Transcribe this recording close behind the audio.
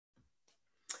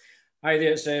Hi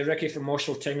there, it's Ricky from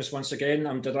Moshville Times once again.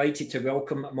 I'm delighted to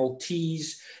welcome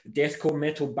Maltese deathcore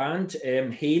metal band,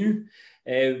 Haine.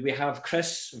 We have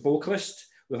Chris, vocalist.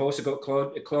 We've also got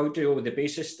Claudio, the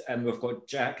bassist, and we've got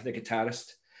Jack, the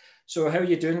guitarist. So how are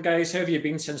you doing, guys? How have you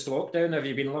been since lockdown? Have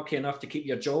you been lucky enough to keep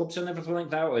your jobs and everything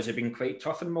like that, or has it been quite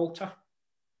tough in Malta?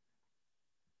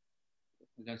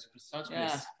 Yeah,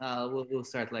 we'll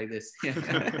start like this.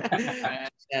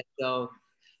 So,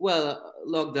 well,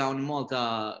 lockdown in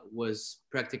Malta was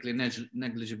practically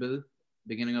negligible.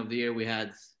 Beginning of the year, we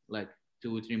had like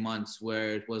 2 or 3 months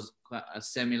where it was a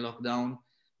semi-lockdown,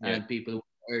 and people were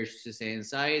urged to stay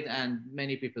inside, and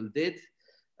many people did.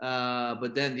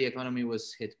 But then the economy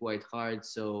was hit quite hard,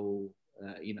 so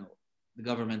the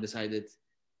government decided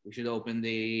we should open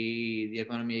the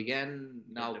economy again.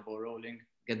 Now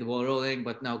get the ball rolling,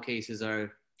 but now cases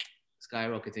are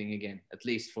skyrocketing again, at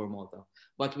least for Malta.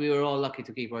 But we were all lucky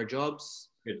to keep our jobs.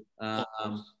 Good.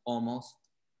 Almost.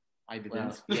 I didn't.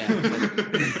 Well,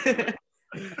 yeah.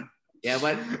 Yeah,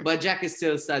 but Jack is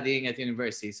still studying at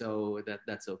university, so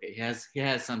that's okay. He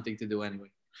has something to do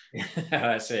anyway.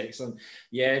 That's excellent.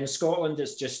 Yeah, in Scotland,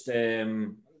 it's just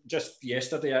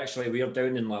yesterday actually we are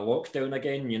down in lockdown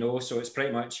again. So it's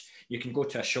pretty much you can go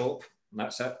to a shop and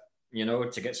that's it.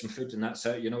 To get some food and that's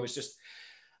it. It's just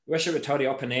wish it would hurry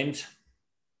up and end.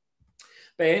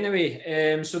 But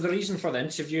anyway, so the reason for the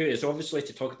interview is obviously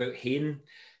to talk about Haine.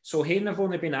 So Haine have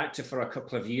only been active for a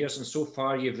couple of years, and so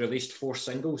far you've released 4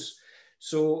 singles.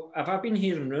 So have I been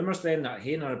hearing rumours then that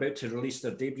Haine are about to release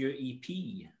their debut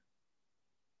EP?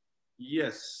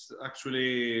 Yes,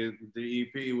 actually the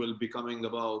EP will be coming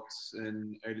about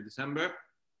in early December.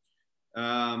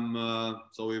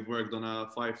 So we've worked on a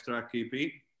 5-track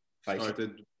EP.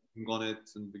 Started on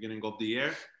it in the beginning of the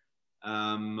year.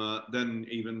 Then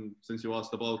even since you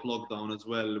asked about lockdown as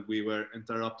well, we were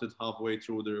interrupted halfway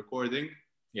through the recording.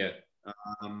 Yeah.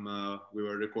 We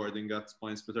were recording at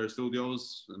Spine Splitter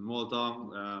Studios in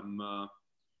Malta.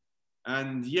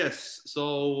 And yes,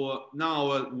 so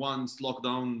now once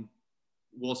lockdown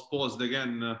was paused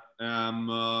again,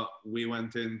 we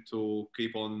went in to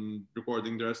keep on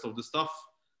recording the rest of the stuff.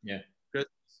 Yeah. Chris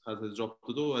has his job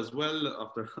to do as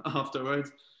well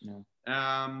afterwards. Yeah.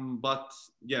 But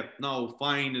yeah, now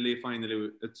finally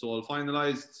it's all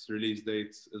finalized. Release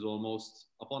date is almost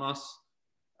upon us.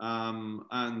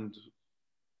 And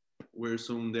we're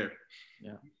soon there.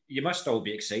 Yeah. You must all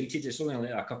be excited. It's only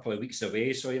like a couple of weeks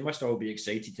away, so you must all be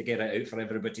excited to get it out for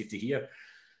everybody to hear.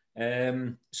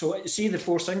 So see the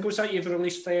 4 singles that you've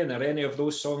released then, are any of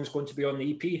those songs going to be on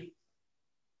the EP?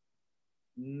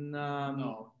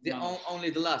 No.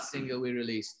 Only the last single we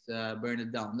released, Burn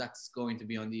It Down, that's going to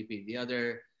be on the EP. The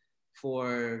other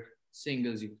 4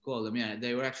 singles, you could call them,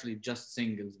 they were actually just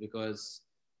singles because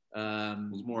it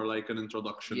was more like an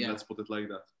introduction, let's put it like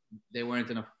that. They weren't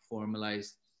in a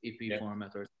formalized EP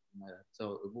format or something like that.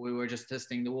 So we were just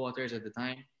testing the waters at the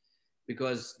time,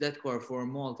 because deathcore for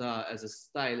Malta as a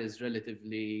style is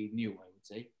relatively new, I would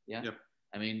say. Yeah. Yep.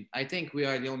 I mean, I think we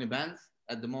are the only band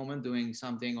at the moment doing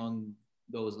something on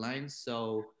those lines.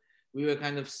 So we were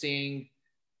kind of seeing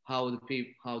how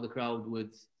the crowd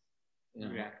would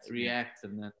react,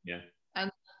 and then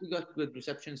and we got good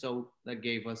reception. So that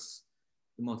gave us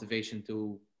the motivation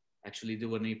to actually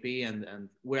do an EP, and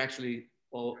we're actually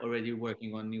already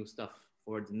working on new stuff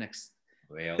for the next.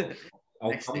 Well,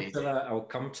 I'll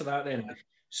come to that then.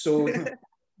 So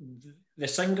the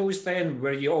singles then,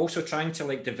 were you also trying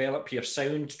to develop your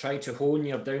sound, try to hone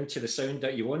your down to the sound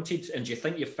that you wanted? And do you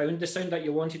think you found the sound that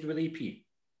you wanted with EP?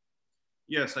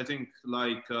 Yes, I think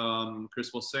like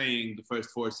Chris was saying, the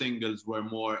first 4 singles were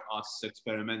more us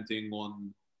experimenting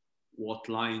on what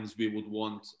lines we would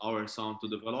want our sound to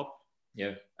develop.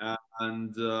 Yeah.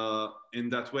 And in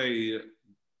that way,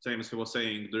 same as he was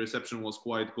saying, the reception was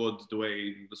quite good, the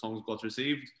way the songs got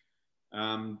received.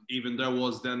 Even there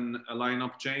was then a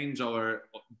lineup change. Our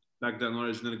back then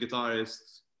original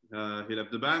guitarist, he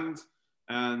left the band,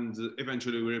 and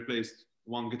eventually we replaced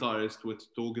one guitarist with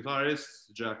 2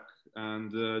 guitarists, Jack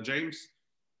and James.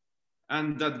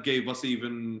 And that gave us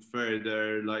even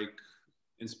further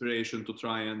inspiration to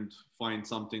try and find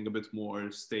something a bit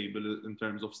more stable in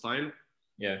terms of style.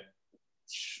 Yeah.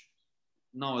 Which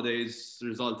nowadays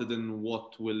resulted in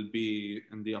what will be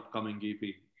in the upcoming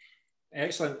EP.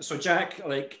 Excellent. So Jack,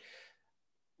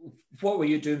 what were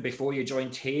you doing before you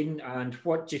joined Haine, and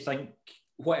what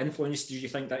influence do you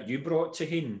think that you brought to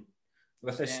Haine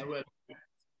with this? Yeah, well,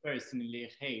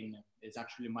 personally, Haine is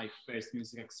actually my first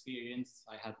music experience.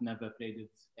 I had never played with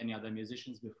any other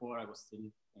musicians before. I was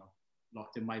still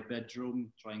locked in my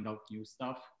bedroom trying out new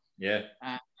stuff. Yeah.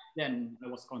 then I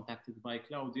was contacted by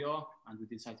Claudio, and we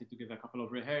decided to give a couple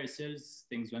of rehearsals.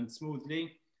 Things went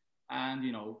smoothly, and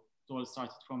it all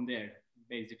started from there.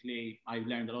 Basically, I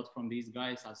learned a lot from these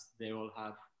guys, as they all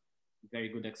have very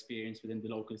good experience within the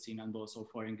local scene and also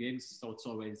foreign gigs. So it's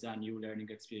always a new learning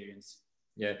experience.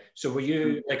 Yeah. So were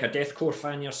you like a deathcore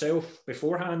fan yourself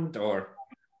beforehand, or?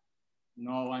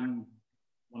 No, I'm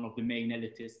one of the main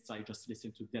elitists. I just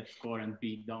listen to deathcore and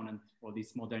beatdown and all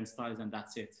these modern styles, and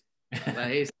that's it.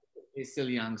 But he's still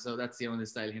young, so that's the only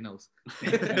style he knows.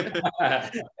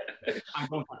 I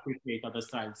don't appreciate other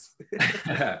styles.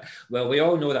 Well, we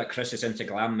all know that Chris is into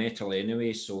glam metal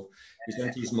anyway, so he's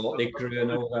into his Motley Crue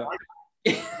and all that.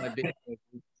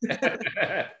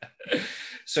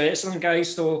 So excellent,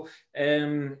 guys. So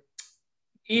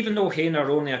even though Haine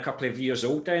are only a couple of years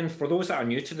old, then for those that are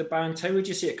new to the band, how would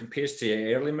you say it compares to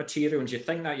your early material? And do you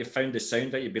think that you've found the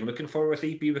sound that you've been looking for with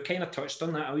EB? We kind of touched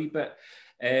on that a wee bit.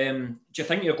 Do you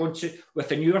think you're going to, with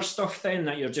the newer stuff then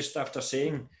that you're just after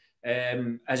saying,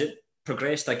 has it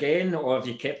progressed again, or have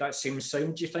you kept that same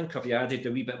sound, do you think? Have you added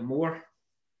a wee bit more?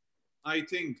 I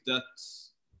think that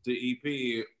the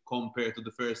EP compared to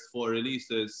the first 4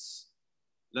 releases,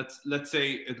 let's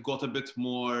say it got a bit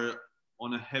more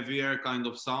on a heavier kind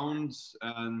of sound,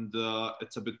 and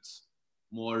it's a bit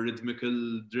more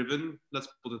rhythmical driven, let's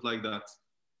put it like that.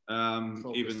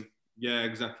 Even yeah,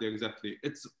 exactly.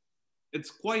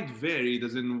 It's quite varied,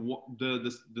 as in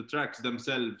the tracks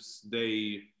themselves,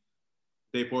 they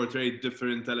portray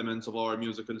different elements of our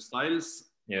musical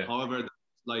styles. Yeah. However,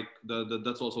 like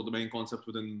that's also the main concept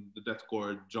within the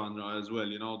deathcore genre as well,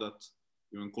 that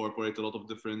you incorporate a lot of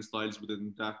different styles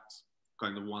within that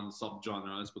kind of one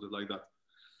subgenre, let's put it like that.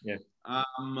 Yeah.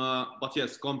 But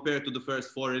yes, compared to the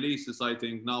first 4 releases, I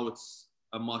think now it's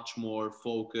a much more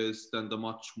focused and a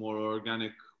much more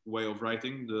organic way of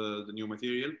writing the new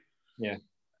material. Yeah.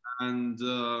 And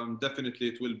definitely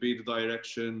it will be the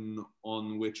direction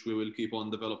on which we will keep on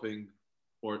developing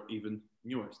for even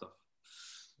newer stuff.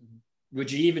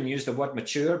 Would you even use the word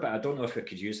mature? But I don't know if we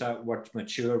could use that word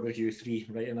mature with you three,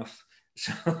 right enough.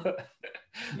 So,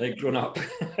 like grown up.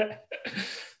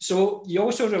 So you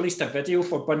also released a video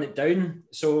for Burn It Down.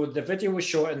 So the video was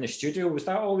shot in the studio. Was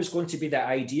that always going to be the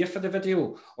idea for the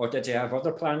video, or did you have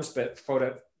other plans? But for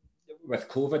it, with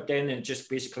COVID then, and just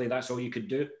basically that's all you could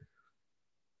do?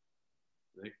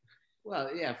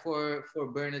 Well, yeah, for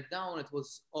Burn It Down, it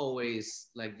was always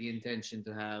like the intention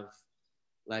to have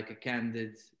like a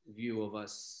candid view of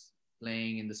us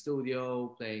playing in the studio,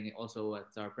 playing also at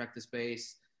our practice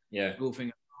space, yeah,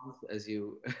 goofing around, as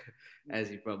you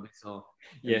probably saw.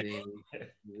 Yeah.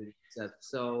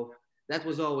 So that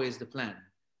was always the plan.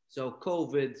 So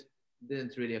COVID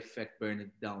didn't really affect Burn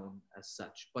It Down as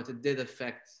such, but it did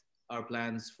affect our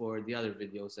plans for the other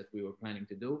videos that we were planning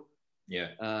to do.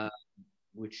 Yeah.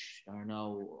 Which are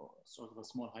now sort of a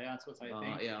small hiatus, I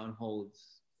think. Yeah, on hold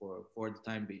for the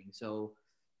time being. So,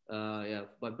 yeah,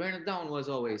 but Burn It Down was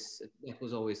always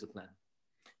the plan.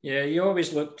 Yeah, you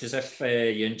always looked as if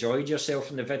you enjoyed yourself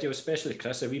in the video, especially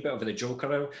Chris, a wee bit of the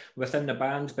joker within the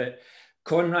band. But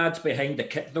Conrad behind the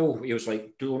kit, though, he was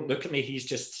like, "Don't look at me. He's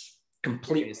just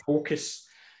complete focus.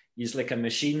 He's like a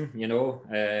machine,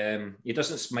 He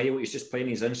doesn't smile. He's just playing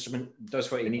his instrument. Does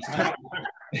what he needs to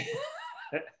do."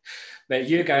 But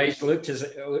you guys looked as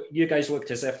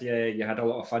if you had a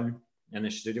lot of fun in the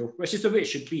studio, which is the way it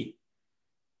should be.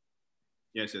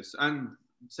 Yes, and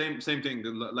same thing.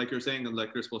 Like you're saying, and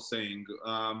like Chris was saying,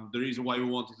 the reason why we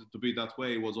wanted it to be that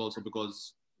way was also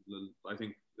because I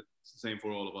think it's the same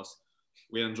for all of us.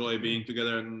 We enjoy being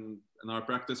together in our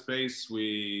practice space.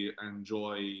 We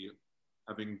enjoy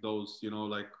having those,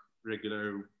 like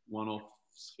regular one-off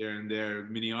here and there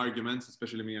mini arguments,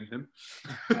 especially me and him.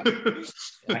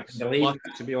 I can believe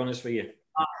it, to be honest with you.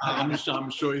 I'm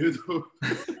sure you do.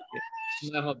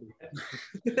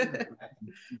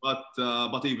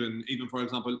 But even for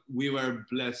example, we were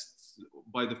blessed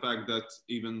by the fact that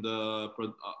even the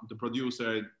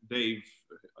producer Dave,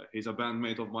 he's a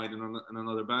bandmate of mine in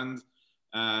another band,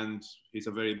 and he's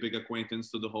a very big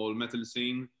acquaintance to the whole metal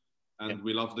scene. And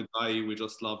we love the guy. We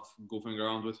just love goofing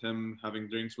around with him, having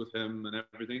drinks with him and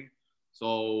everything.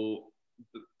 So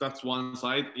that's one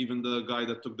side. Even the guy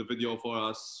that took the video for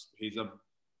us, he's a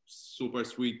super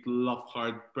sweet, love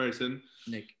hard person.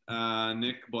 Nick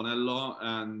Bonello.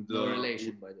 And no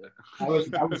relation, by the way. I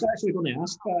was actually going to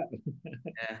ask that.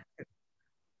 Yeah.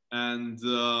 And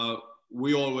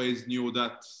we always knew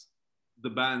that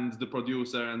the band, the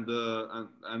producer,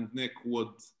 and Nick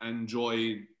would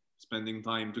enjoy spending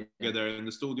time together in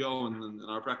the studio and in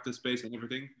our practice space and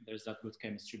everything. There's that good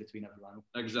chemistry between everyone.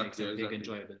 Exactly.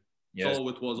 Enjoyable. Yes.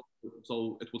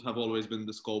 So it would have always been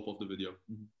the scope of the video.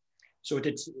 Mm-hmm. So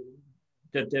did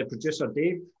the producer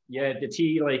Dave? Yeah, did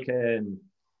he like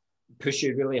push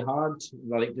you really hard?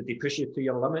 Like, did he push you to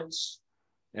your limits?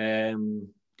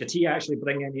 Did he actually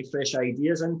bring any fresh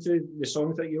ideas into the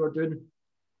songs that you were doing?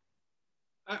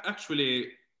 Actually,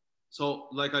 so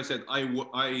like I said,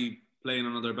 I play in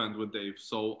another band with Dave,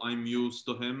 so I'm used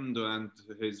to him and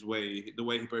his way, the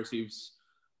way he perceives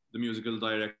the musical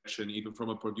direction, even from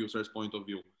a producer's point of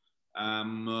view.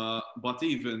 But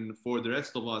even for the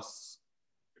rest of us,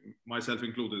 myself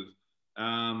included,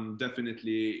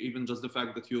 definitely, even just the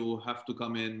fact that you have to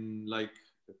come in like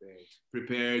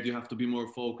prepared, you have to be more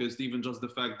focused. Even just the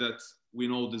fact that we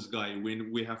know this guy,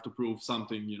 we have to prove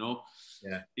something, you know.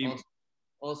 Yeah.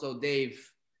 Also, Dave,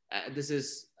 this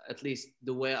is at least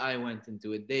the way I went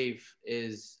into it. Dave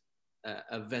is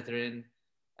a veteran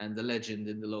and a legend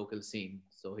in the local scene.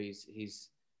 So he's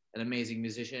an amazing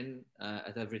musician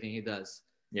at everything he does.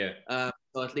 Yeah.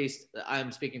 So at least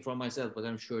I'm speaking for myself, but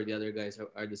I'm sure the other guys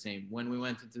are the same. When we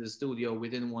went into the studio, we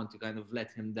didn't want to kind of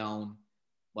let him down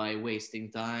by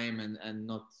wasting time and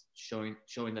not showing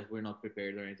that we're not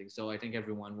prepared or anything. So I think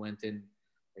everyone went in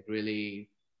like really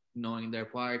knowing their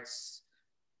parts,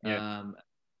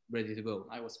 ready to go.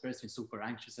 I was personally super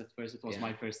anxious at first. It was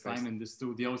my first time in the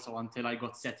studio, so until I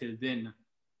got settled in,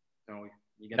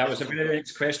 that was the very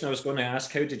next question I was going to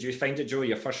ask. How did you find it, Joe,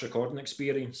 your first recording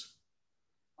experience?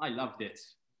 I loved it.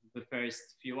 The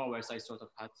first few hours I sort of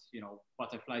had,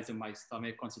 butterflies in my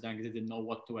stomach, considering I didn't know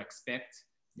what to expect.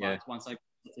 Yeah. But once I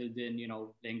settled in,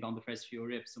 laying down the first few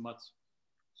riffs, I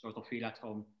sort of feel at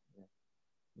home.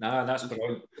 Nah, that's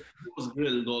brilliant. He was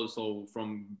grilled also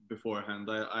from beforehand.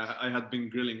 I had been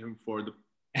grilling him for the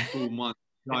 2 months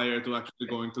prior to actually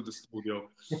going to the studio,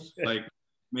 like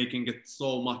making it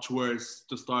so much worse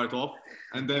to start off,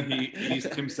 and then he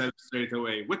eased himself straight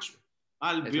away, which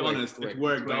I'll be honest, it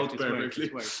worked out perfectly.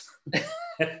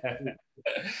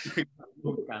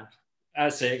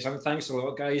 That's excellent. Thanks a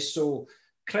lot, guys. So,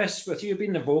 Chris, with you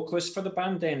being the vocalist for the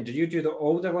band, then, do you do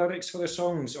all the lyrics for the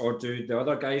songs, or do the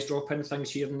other guys drop in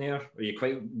things here and there? Are you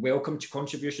quite welcome to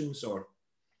contributions, or?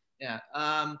 Yeah.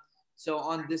 So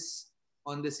on this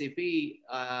EP,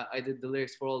 I did the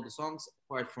lyrics for all the songs,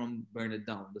 apart from "Burn It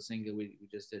Down," the single we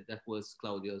just did. That was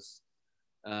Claudio's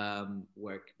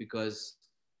work, because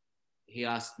he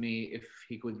asked me if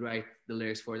he could write the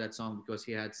lyrics for that song because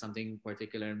he had something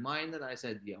particular in mind, and I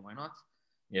said, yeah, why not?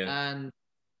 Yeah. And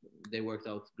they worked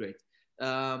out great.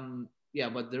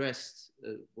 But the rest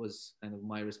was kind of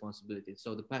my responsibility.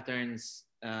 So the patterns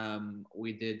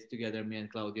we did together, me and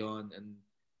Claudio, and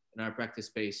in our practice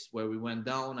space, where we went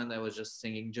down and I was just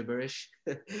singing gibberish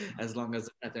as long as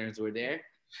the patterns were there.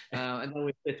 And then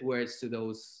we fit words to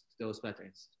those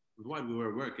patterns. While we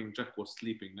were working, Jack was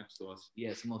sleeping next to us.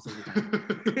 Yes, most of the time.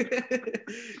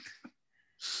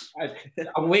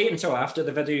 I'll wait until after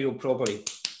the video, probably.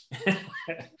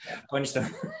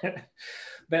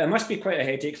 But it must be quite a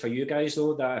headache for you guys,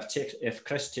 though, that if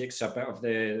Chris takes a bit of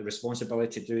the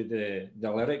responsibility to do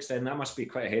the lyrics, then that must be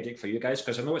quite a headache for you guys,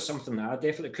 because I know it's something that I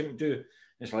definitely couldn't do.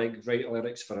 It's like write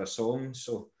lyrics for a song,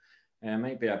 so it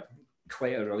might be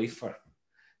quite a relief for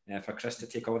Chris to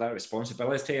take all that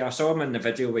responsibility. I saw him in the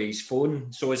video with his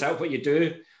phone. So is that what you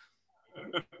do?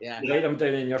 Yeah. You write them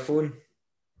down in your phone?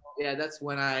 Yeah, that's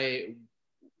when I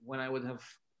would have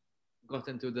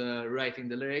gotten to the writing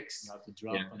the lyrics,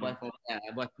 but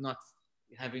not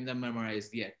having them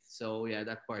memorized yet. So yeah,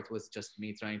 that part was just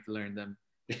me trying to learn them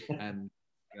and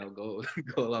go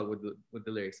along with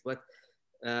the lyrics. But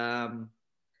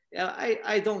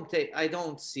I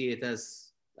don't see it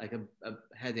as like a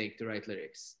headache to write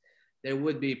lyrics. There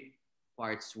would be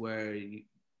parts where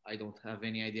I don't have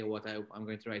any idea what I'm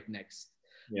going to write next.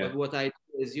 Yeah. But what I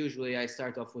do is usually I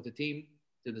start off with a theme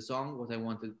to the song, what I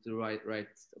wanted to write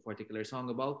a particular song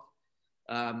about.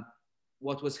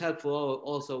 What was helpful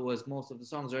also was most of the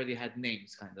songs already had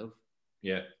names, kind of.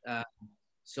 Yeah.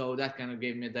 So that kind of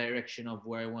gave me a direction of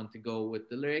where I want to go with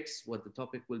the lyrics, what the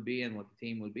topic will be, and what the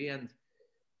theme will be, and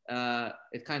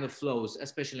it kind of flows,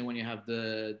 especially when you have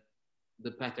the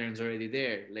patterns already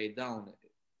there laid down.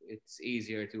 It's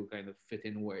easier to kind of fit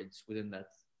in words within that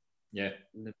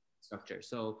structure.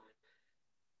 So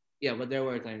yeah, but there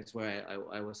were times where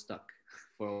I was stuck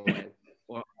for a while,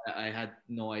 or I had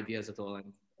no ideas at all,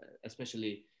 and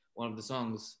especially one of the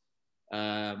songs,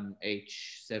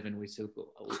 H7,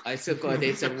 I still call it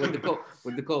H7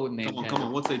 with the code name. Come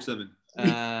on, what's H7?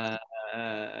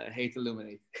 Hate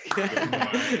Illuminate.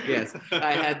 Yes,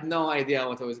 I had no idea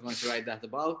what I was going to write that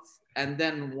about. And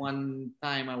then one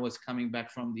time I was coming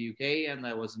back from the UK and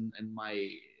I was in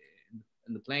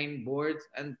the plane board,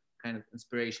 and kind of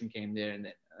inspiration came there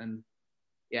and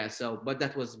yeah. So, but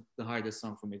that was the hardest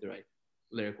song for me to write.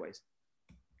 lyric-wise.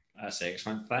 That's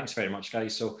excellent. Thanks very much,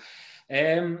 guys. So,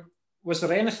 was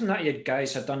there anything that you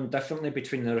guys had done differently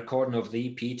between the recording of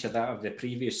the EP to that of the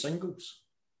previous singles?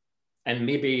 And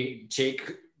maybe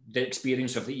take the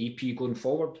experience of the EP going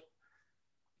forward?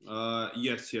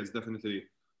 Yes, definitely.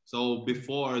 So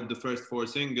before the first 4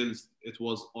 singles, it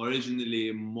was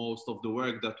originally most of the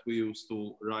work that we used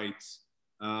to write,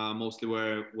 mostly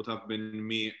where would have been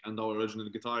me and our original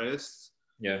guitarists.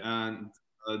 Yeah. And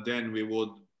then we would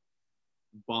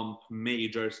bump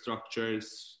major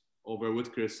structures over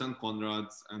with Chris and Conrad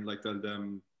and like tell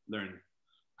them, learn.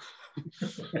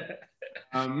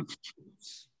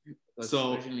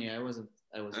 So originally I was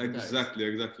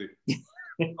exactly.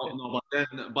 Oh, no,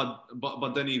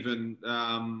 but then even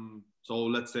so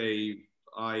let's say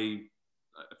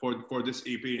for this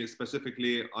EP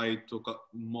specifically, I took up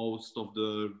most of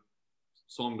the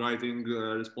songwriting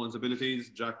responsibilities.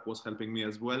 Jack was helping me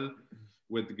as well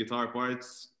with the guitar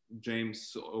parts.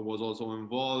 James was also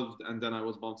involved, and then I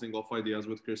was bouncing off ideas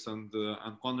with Chris and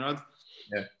Conrad.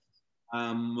 Yeah.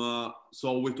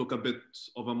 So we took a bit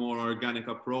of a more organic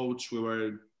approach. We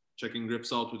were checking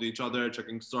riffs out with each other,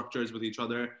 checking structures with each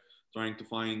other, trying to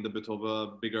find a bit of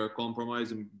a bigger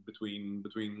compromise in between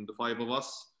the 5 of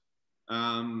us.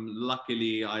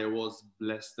 Luckily, I was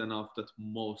blessed enough that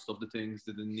most of the things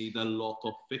didn't need a lot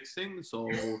of fixing, so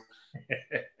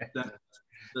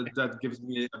that gives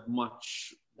me a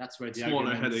much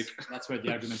smaller headache. That's where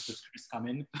the arguments with Chris come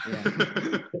in. Yeah.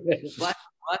 but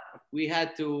we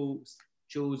had to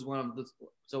choose one of the.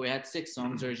 So we had 6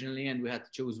 songs originally, and we had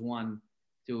to choose one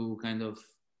to kind of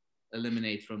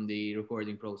eliminate from the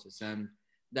recording process, and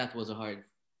that was a hard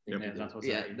thing. Yeah, that was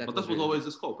but that was always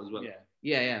the scope as well.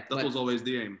 Yeah. That was always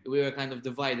the aim. We were kind of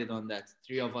divided on that.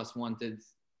 3 of us wanted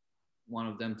one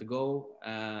of them to go,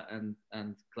 and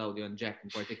Claudio and Jack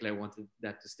in particular wanted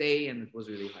that to stay, and it was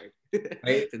really hard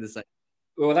to decide.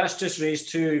 Well, that's just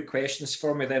raised 2 questions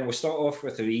for me then. We'll start off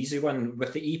with the easy one.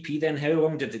 With the EP then, how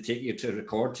long did it take you to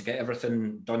record, to get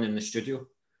everything done in the studio?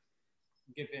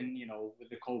 Given, with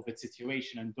the COVID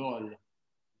situation and all,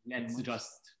 let's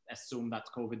just assume that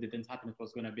COVID didn't happen. It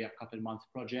was going to be a couple-month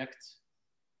project.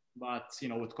 But,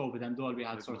 with COVID and all, we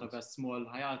had sort of a small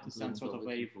hiatus and sort of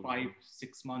a 5-6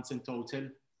 months in total.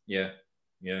 Yeah.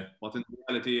 But in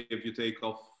reality, if you take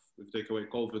away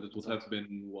COVID, it would have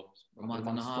been what? A month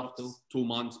and a half, 2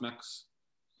 months max.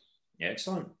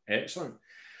 Excellent.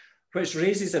 Which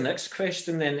raises the next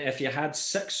question then. If you had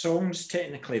 6 songs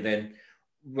technically then,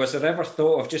 was there ever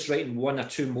thought of just writing 1 or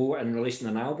 2 more and releasing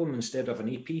an album instead of an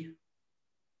EP?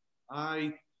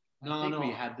 I think we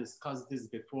had discussed this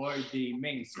before. The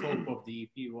main scope of the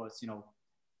EP was,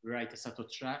 write a set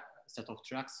of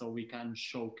tracks so we can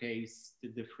showcase the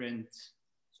different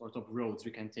sort of roads we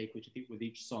can take with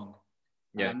each song.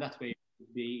 Yeah. And that way it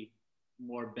would be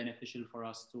more beneficial for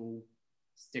us to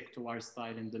stick to our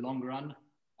style in the long run.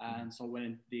 And so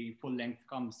when the full length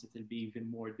comes, it will be even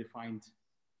more defined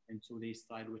into the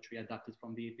style which we adapted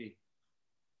from the EP.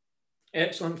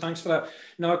 Excellent, thanks for that.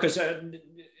 No, because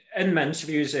in my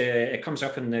interviews, it comes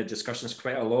up in the discussions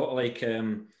quite a lot. Like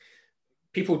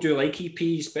people do like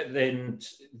EPs, but then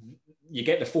you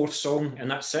get the 4th song and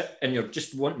that's it, and you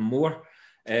just want more,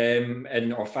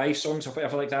 or 5 songs or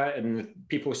whatever like that. And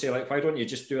people say like, why don't you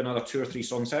just do another 2 or 3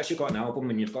 songs? Actually, got an album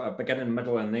and you've got a beginning,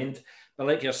 middle, and end. But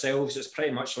like yourselves, it's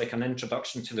pretty much like an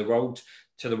introduction to the world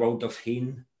of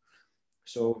Haine.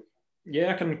 So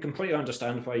yeah, I can completely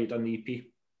understand why you've done the EP.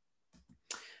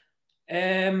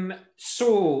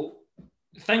 So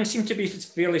things seem to be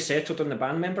fairly settled on the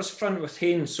band members front with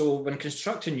Haine. So when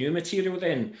constructing new material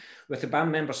then, with the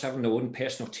band members having their own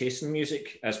personal taste in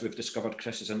music, as we've discovered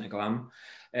Chris is into glam,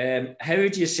 how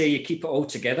would you say you keep it all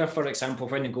together, for example,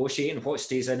 when negotiating what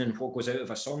stays in and what goes out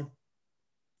of a song?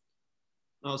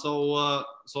 No, so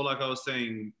like I was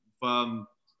saying,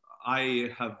 I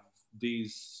have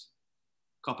these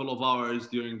couple of hours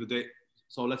during the day.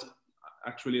 So let's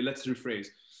rephrase.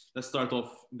 Let's start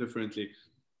off differently.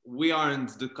 We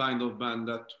aren't the kind of band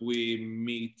that we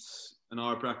meet in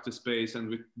our practice space and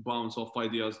we bounce off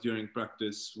ideas during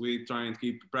practice. We try and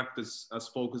keep practice as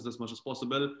focused as much as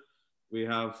possible. We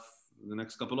have the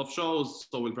next couple of shows,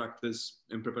 so we'll practice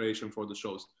in preparation for the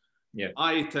shows. Yeah,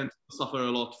 I tend to suffer a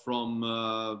lot from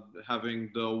having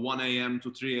the 1 a.m.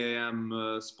 to 3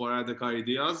 a.m. Sporadic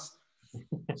ideas.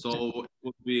 So it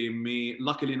would be me.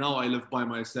 Luckily now I live by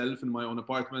myself in my own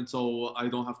apartment, so I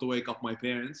don't have to wake up my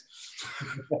parents.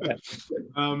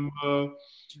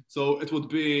 So it would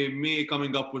be me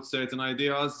coming up with certain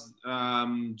ideas.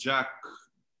 Jack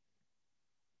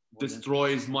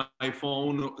destroys my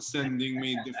phone, sending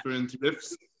me different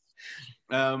riffs.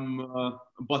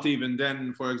 But even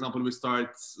then, for example, we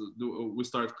start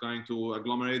trying to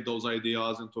agglomerate those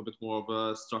ideas into a bit more of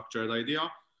a structured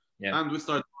idea, and we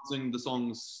start dancing the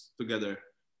songs together.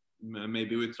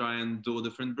 Maybe we try and do a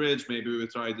different bridge. Maybe we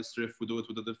try this riff, we do it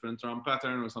with a different drum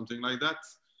pattern or something like that.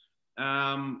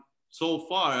 So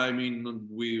far, I mean,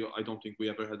 I don't think we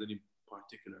ever had any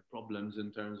particular problems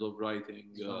in terms of writing,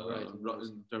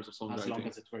 in terms of songwriting. As long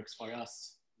as it works for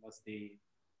us, that's the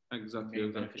exactly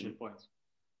beneficial point.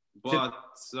 But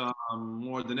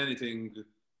more than anything,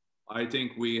 I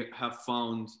think we have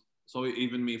found, so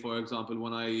even me, for example,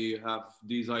 when I have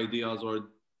these ideas or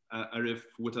a riff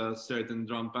with a certain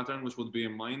drum pattern, which would be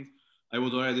in mind, I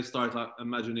would already start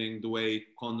imagining the way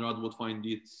Conrad would find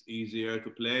it easier to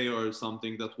play, or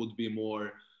something that would be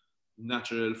more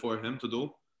natural for him to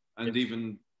do. And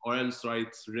even, or else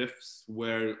write riffs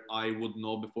where I would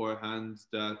know beforehand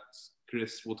that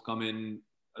Chris would come in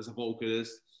as a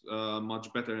vocalist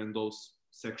much better in those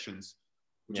sections,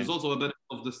 which is also a bit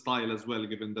of the style as well,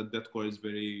 given that deathcore is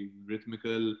very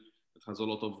rhythmical. It has a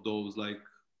lot of those like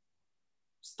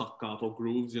staccato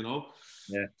grooves, you know?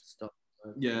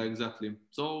 Yeah, exactly.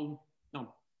 So,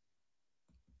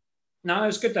 no,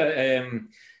 it's good that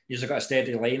you've got a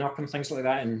steady lineup and things like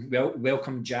that, and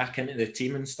welcome Jack into the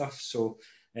team and stuff. So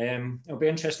it'll be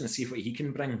interesting to see what he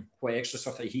can bring, what extra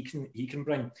stuff that he can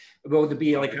bring. Will there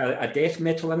be like a death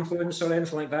metal influence or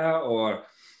anything like that, or?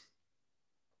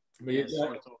 Yeah,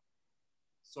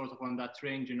 sort of on that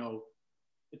range, you know.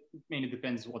 It mainly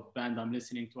depends what band I'm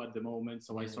listening to at the moment.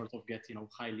 So I sort of get, you know,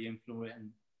 highly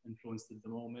influenced at the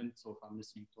moment. So if I'm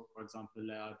listening to, for example,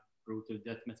 a brutal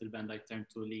death metal band, I tend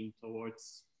to lean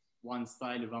towards one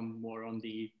style. If I'm more on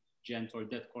the gent or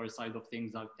deathcore side of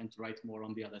things, I tend to write more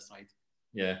on the other side.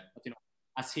 Yeah. But, you know,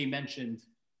 as he mentioned,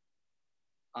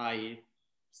 I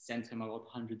sent him about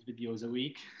 100 videos a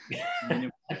week.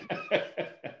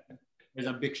 There's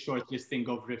a big short listing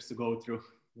of riffs to go through.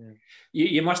 Yeah.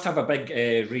 You must have a big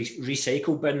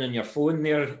recycle bin in your phone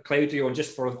there, Claudio, and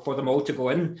just for them all to go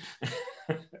in.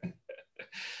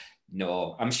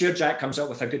 No, I'm sure Jack comes up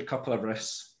with a good couple of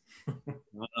riffs.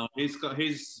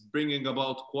 He's bringing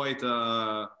about quite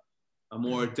a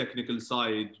more technical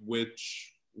side,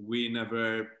 which we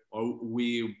never, or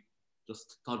we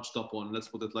just touched upon. Let's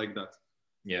put it like that.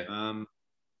 Yeah.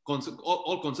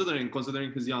 Considering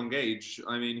his young age,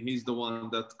 I mean, he's the one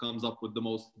that comes up with the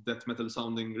most death metal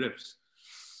sounding riffs.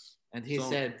 And he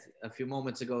said a few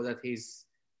moments ago that he's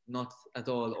not at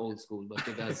all old school, but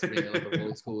he does bring a lot of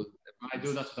old school. I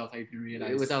do that without even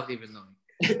realizing. Without even knowing.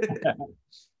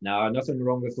 No, nothing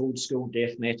wrong with old school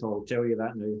death metal, I'll tell you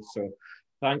that now. So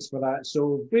thanks for that.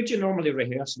 So where do you normally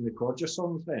rehearse and record your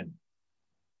songs then?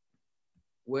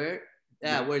 Where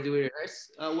do we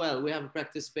rehearse? Well, we have a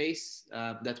practice space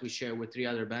that we share with 3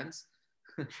 other bands,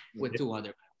 with 2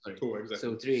 other bands. Two, exactly.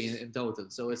 So 3 in total.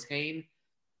 So it's Haine,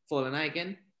 Fallen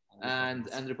Icon, and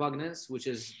Repugnance, which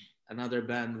is another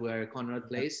band where Conrad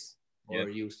plays, or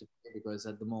used to play, because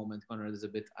at the moment Conrad is a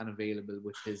bit unavailable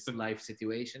with his life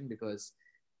situation, because,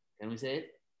 can we say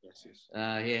it? Yes.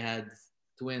 He had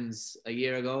twins a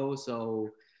year ago,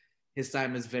 so his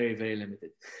time is very, very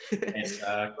limited.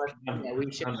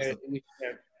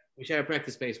 We share a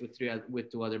practice space with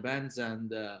 2 other bands,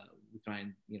 and we try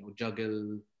and, you know,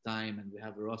 juggle time, and we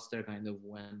have a roster kind of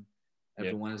when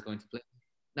everyone is going to play.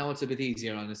 Now it's a bit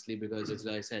easier, honestly, because as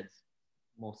I said,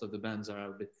 most of the bands are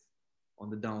a bit on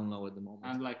the down low at the moment.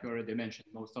 And like you already mentioned,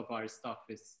 most of our stuff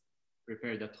is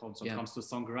prepared at home. So when it comes to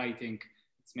songwriting,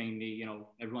 it's mainly, you know,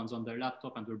 everyone's on their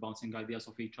laptop and we're bouncing ideas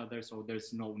off each other. So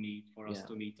there's no need for us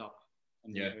to meet up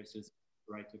and rehearsals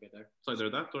write together. So either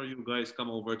that, or you guys come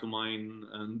over to mine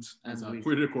and exactly.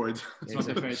 we record. It's not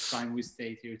the first time we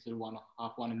stayed here till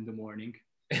 1:30 in the morning.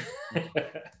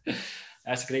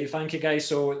 That's great, thank you guys.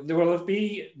 So there will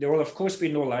of course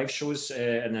be no live shows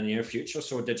in the near future.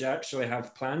 So did you actually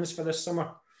have plans for this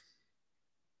summer?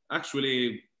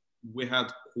 Actually, we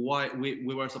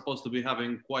were supposed to be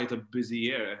having quite a busy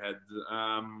year ahead.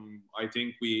 I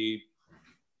think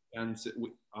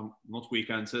not we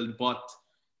cancelled, but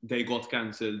they got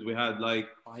cancelled. We had like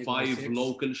 5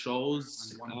 local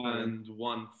shows and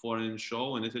 1 foreign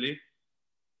show in Italy.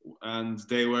 And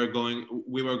we were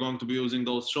going to be using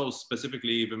those shows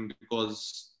specifically even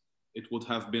because it would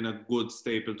have been a good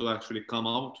staple to actually come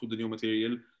out with the new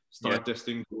material, start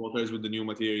testing the waters with the new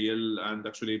material, and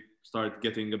actually start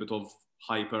getting a bit of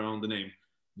hype around the name.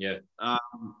 Yeah.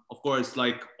 Of course,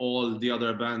 like all the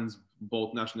other bands,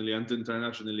 both nationally and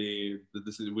internationally,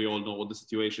 we all know what the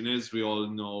situation is. We all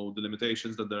know the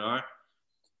limitations that there are.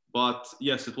 But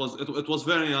yes, it was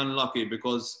very unlucky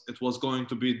because it was going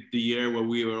to be the year where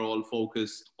we were all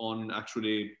focused on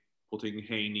actually putting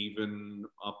Haine even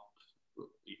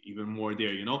more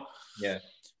there, you know. Yeah.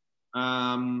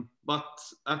 But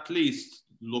at least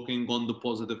looking on the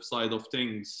positive side of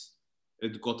things,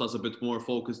 it got us a bit more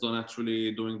focused on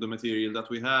actually doing the material that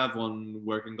we have, on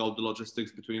working out the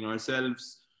logistics between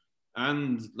ourselves.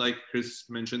 And like Chris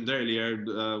mentioned earlier,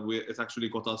 it actually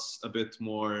got us a bit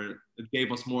more, it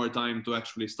gave us more time to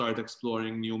actually start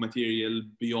exploring new material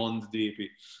beyond the EP.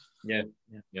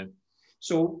 Yeah.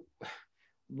 So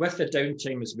with the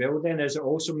downtime as well, then, has it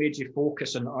also made you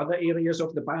focus on other areas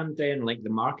of the band then, like the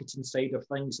marketing side of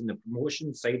things and the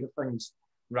promotion side of things,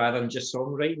 rather than just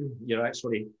songwriting? You're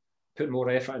actually putting more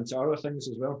effort into other things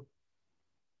as well.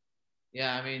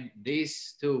 Yeah, I mean,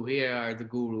 these two here are the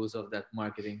gurus of that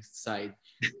marketing side.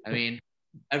 I mean,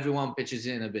 everyone pitches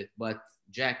in a bit, but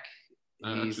Jack,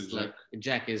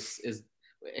 Jack is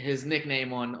his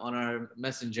nickname on our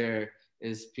messenger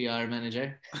is PR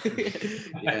manager.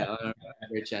 Yeah, on our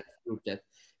group chat.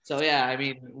 So yeah, I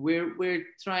mean, we're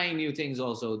trying new things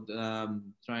also,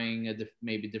 trying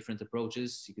maybe different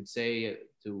approaches, you could say,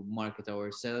 to market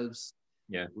ourselves.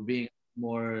 Yeah, we're being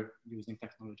more using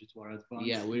technology to our advantage.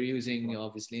 Yeah, we're using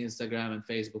obviously Instagram and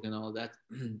Facebook and all that.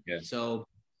 Yeah. So,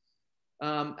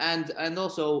 and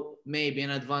also maybe an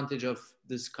advantage of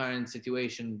this current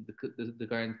situation, the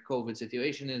current COVID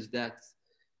situation, is that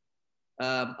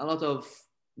a lot of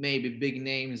maybe big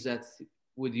names that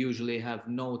would usually have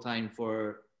no time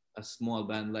for a small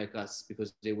band like us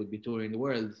because they would be touring the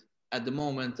world, at the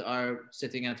moment are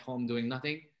sitting at home doing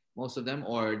nothing, most of them,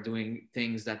 or doing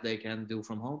things that they can do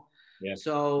from home. Yeah.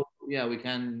 So yeah, we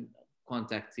can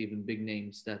contact even big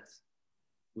names that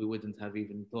we wouldn't have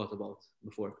even thought about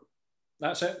before.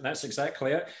 That's it. That's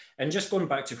exactly it. And just going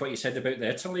back to what you said about the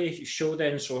Italy show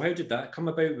then, so how did that come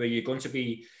about? Were you going to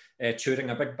be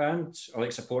touring a big band, or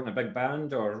like supporting a big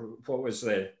band, or what was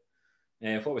the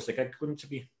gig going to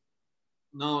be?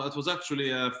 No, it was actually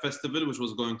a festival which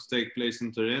was going to take place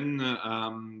in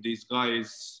Turin. These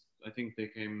guys, I think they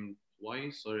came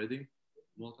twice already.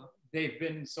 Malta. They've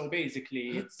been, so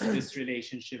basically it's this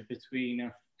relationship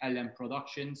between LM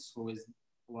Productions, who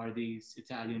are these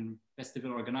Italian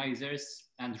festival organizers,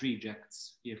 and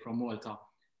Rejects here from Malta.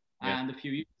 Yeah. And a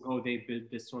few years ago, they built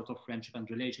this sort of friendship and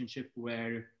relationship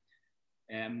where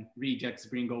Rejects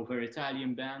bring over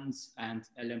Italian bands and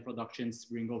LM Productions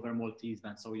bring over Maltese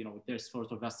bands. So, you know, there's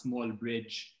sort of a small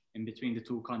bridge in between the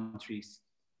two countries.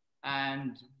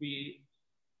 And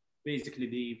basically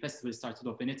the festival started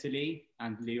off in Italy,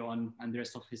 and Leon and the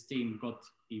rest of his team got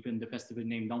even the festival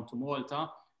name down to Malta.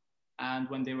 And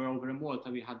when they were over in Malta,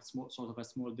 we had sort of a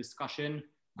small discussion,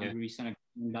 and we reached an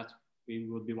agreement that we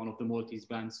would be one of the Maltese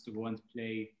bands to go and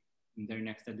play in their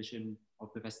next edition of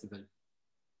the festival.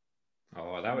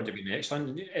 Oh, that would have been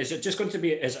excellent. Is it just going to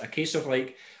be, is it a case of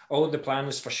like all the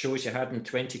plans for shows you had in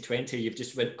 2020, you've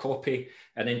just went copy,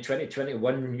 and in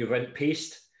 2021 you went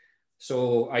paste?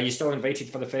 So are you still invited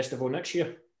for the festival next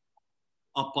year?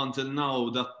 Up until now,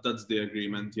 that's the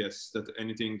agreement, yes. That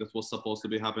anything that was supposed to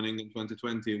be happening in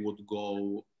 2020 would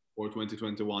go for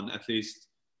 2021, at least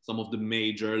some of the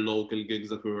major local gigs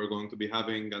that we were going to be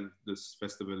having, and this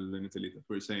festival in Italy that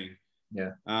we're saying.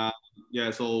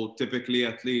 Yeah. So typically,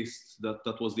 at least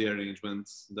that was the arrangement,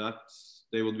 that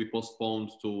they would be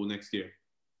postponed to next year.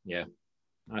 Yeah,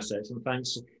 that's excellent.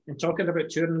 Thanks. And talking about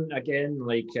touring again,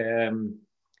 like,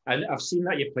 and I've seen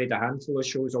that you played a handful of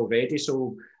shows already.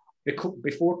 So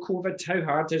before COVID, how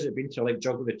hard has it been to like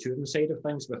juggle the touring side of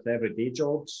things with everyday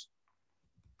jobs?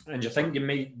 And do you think you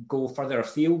might go further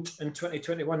afield in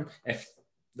 2021 if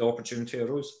the opportunity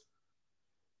arose?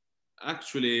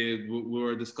 Actually, we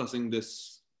were discussing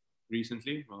this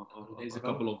recently, a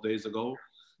couple of days ago.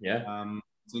 Yeah.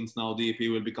 Since now the EP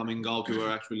will be coming out, we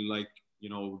were actually like, you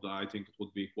know, I think it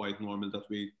would be quite normal that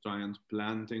we try and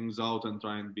plan things out and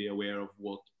try and be aware of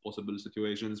what possible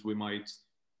situations we might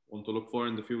want to look for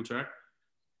in the future.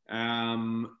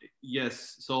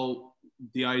 Yes, so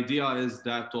the idea is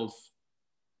that of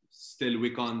still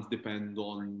we can't depend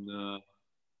on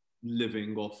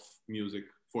living off music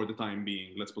for the time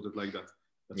being. Let's put it like that.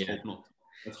 Let's hope not.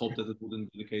 Let's hope that it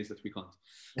wouldn't be the case that we can't.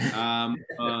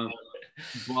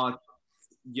 But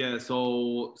yeah,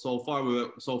 so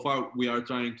far we are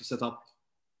trying to set up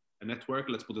a network,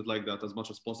 let's put it like that, as much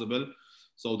as possible,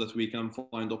 so that we can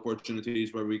find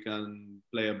opportunities where we can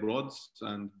play abroad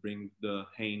and bring the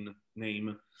Haine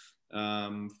name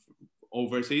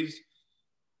overseas.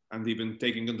 And even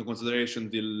taking into consideration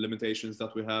the limitations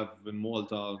that we have in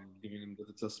Malta, given that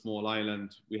it's a small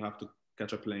island, we have to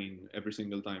catch a plane every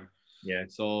single time. Yeah.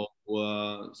 So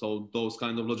those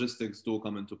kind of logistics do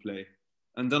come into play.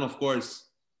 And then, of course,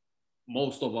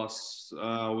 most of us,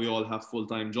 we all have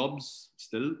full-time jobs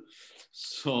still.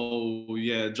 So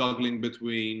yeah, juggling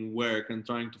between work and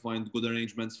trying to find good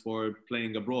arrangements for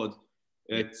playing abroad,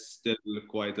 it's still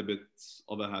quite a bit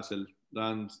of a hassle.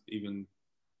 And even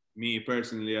me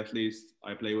personally, at least,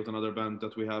 I play with another band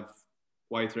that we have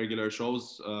quite regular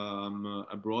shows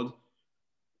abroad.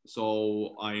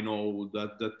 So I know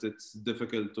that it's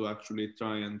difficult to actually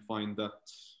try and find that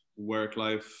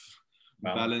work-life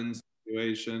balance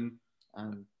situation.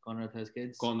 And Conrad has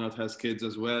kids. Conrad has kids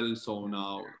as well, so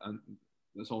now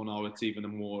it's even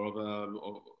more of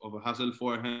a hassle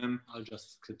for him. I'll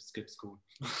just skip school.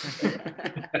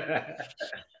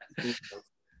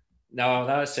 No,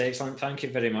 that's excellent. Thank you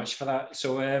very much for that.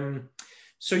 So,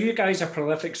 so you guys are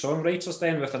prolific songwriters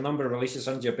then, with a number of releases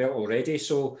under your belt already.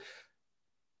 So,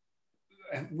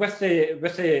 with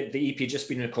the EP just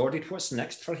being recorded, what's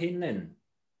next for Haine then?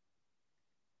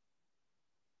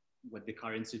 With the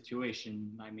current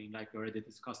situation, I mean, like we already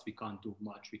discussed, we can't do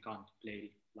much. We can't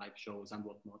play live shows and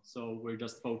whatnot. So we're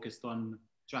just focused on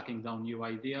tracking down new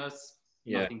ideas.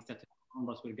 Yeah. Nothing set in,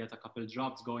 but we'll get a couple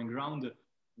drops going around.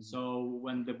 So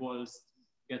when the ball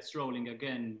gets rolling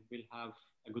again, we'll have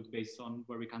a good base on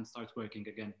where we can start working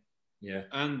again. Yeah.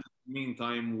 And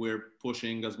meantime, we're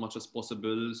pushing as much as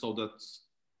possible so that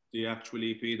the actual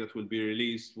EP that will be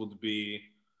released would be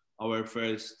our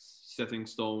first setting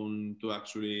stone to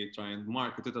actually try and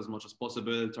market it as much as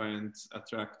possible, try and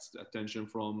attract attention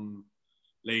from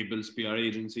labels, PR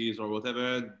agencies or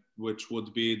whatever, which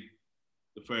would be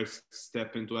the first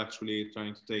step into actually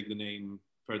trying to take the name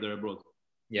further abroad.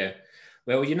 Yeah.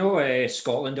 Well, you know,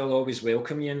 Scotland will always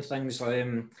welcome you and things. But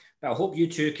I hope you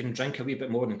two can drink a wee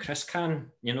bit more than Chris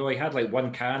can. You know, he had like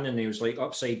one can and he was like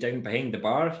upside down behind the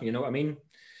bar. You know what I mean?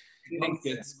 I think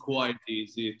it's quite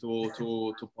easy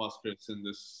to pass Chris in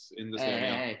this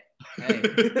area.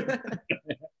 Hey.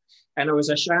 And it was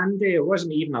a shandy. It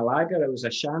wasn't even a lager. It was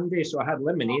a shandy. So I had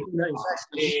lemonade in it.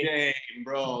 The shame,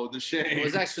 bro. The shame. It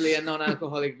was actually a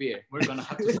non-alcoholic beer. We're gonna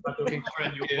have to start looking for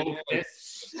a new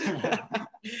vocalist.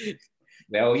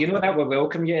 Well, you know that we'll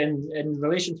welcome you in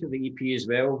relation to the EP as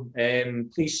well.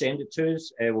 Please send it to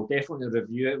us. We'll definitely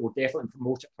review it. We'll definitely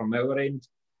promote it from our end.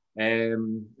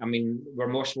 I mean, we're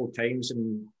Moshville Times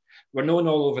and we're known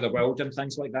all over the world and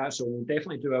things like that. So we'll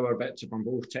definitely do our bit to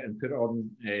promote it and put it on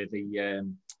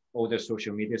all the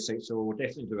social media sites. So we'll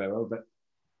definitely do our bit.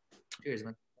 Cheers,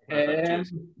 man.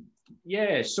 Cheers.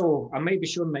 Yeah, so I might be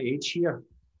showing my age here.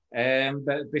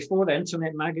 But before the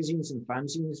internet, magazines and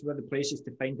fanzines were the places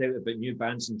to find out about new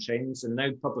bands and trends, and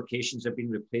now publications have been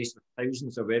replaced with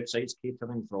thousands of websites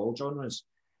catering for all genres.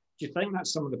 Do you think that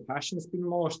some of the passion's been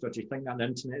lost, or do you think that the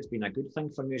internet has been a good thing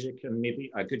for music and maybe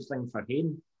a good thing for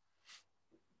Haine?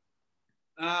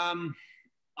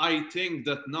 I think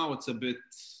that now it's a bit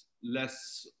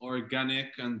less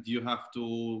organic and you have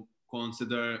to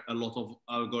consider a lot of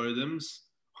algorithms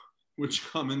which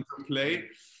come into play.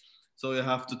 So you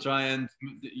have to try and,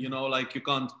 you know, like you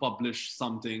can't publish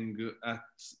something at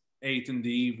 8 in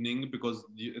the evening because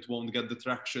it won't get the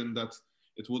traction that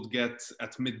it would get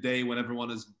at midday when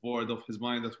everyone is bored of his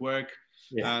mind at work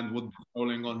and would be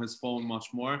rolling on his phone much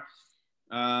more.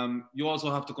 You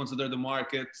also have to consider the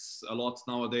markets a lot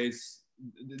nowadays.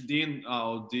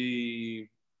 The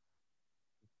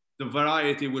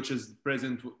variety which is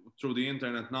present through the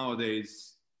internet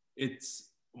nowadays, it's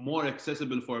more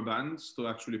accessible for bands to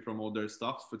actually promote their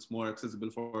stuff. It's more accessible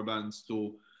for bands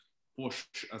to push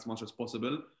as much as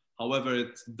possible. However,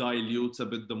 it dilutes a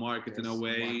bit the market in a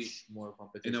way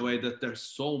that there's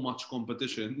so much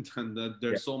competition and that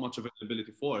there's so much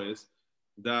availability for it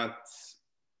that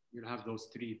you'll have those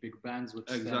three big bands which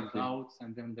stand out,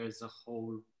 and then there's a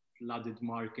whole flooded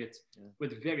market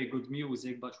with very good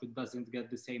music, but it doesn't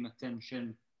get the same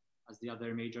attention as the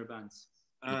other major bands.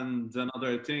 And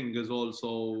another thing is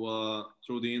also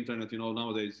through the internet, you know,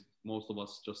 nowadays, most of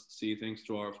us just see things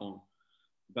through our phone.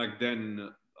 Back then,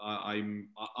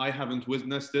 I haven't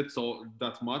witnessed it so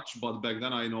that much, but back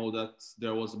then I know that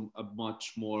there was a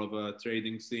much more of a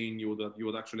trading scene. You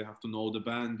would actually have to know the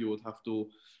band. You would have to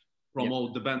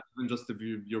promote the band, and just if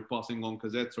you're passing on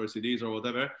cassettes or CDs or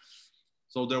whatever.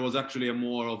 So there was actually a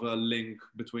more of a link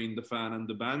between the fan and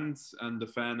the band, and the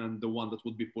fan and the one that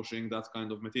would be pushing that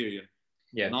kind of material.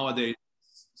 Yeah. Nowadays,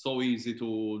 it's so easy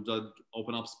to just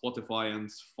open up Spotify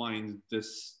and find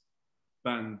this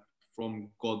band from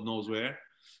God knows where.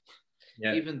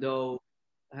 Yeah. Even though,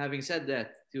 having said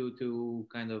that, to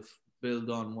kind of build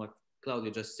on what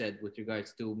Claudio just said with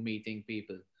regards to meeting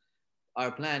people, our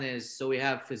plan is, so we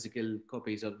have physical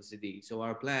copies of the CD. So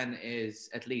our plan is,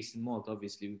 at least in Malta,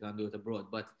 obviously we can't do it abroad,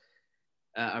 but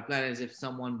our plan is if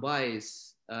someone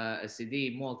buys a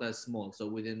CD, Malta is small, so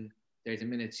within 30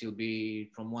 minutes you'll be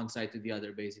from one side to the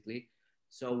other basically.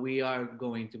 So we are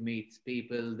going to meet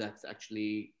people that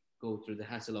actually go through the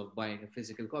hassle of buying a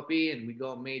physical copy, and we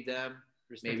go meet them.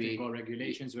 Respecting all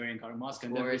regulations, wearing our mask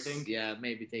and course, everything. yeah,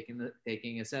 maybe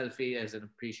taking a selfie as an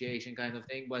appreciation kind of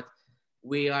thing. But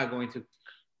we are going to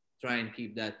try and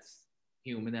keep that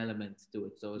human element to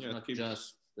it. So it's not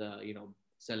just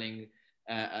selling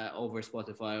over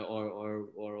Spotify or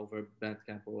over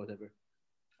Bandcamp or whatever.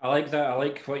 I like that. I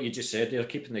like what you just said there,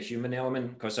 keeping the human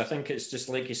element, because I think it's just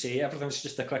like you say, everything's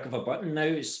just a click of a button now.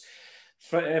 It's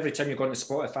for every time you go on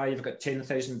Spotify, you've got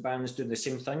 10,000 bands doing the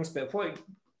same things. But what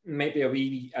might be a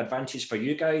wee advantage for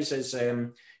you guys is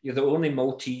you're the only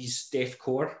Maltese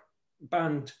deathcore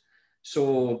band,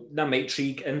 so that might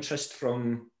intrigue interest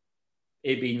from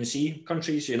A, B, and C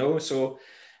countries, so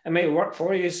it might work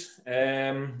for you.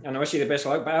 And I wish you the best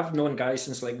of luck, but I've known guys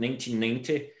since like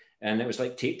 1990, and it was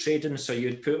like tape trading. So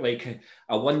you'd put like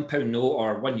a £1 note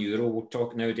or €1, we'll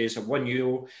talk nowadays, of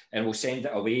 €1, and we'll send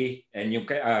it away, and you'll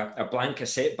get a blank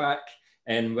cassette back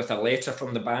and with a letter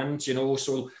from the band,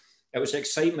 so it was the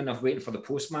excitement of waiting for the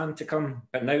postman to come,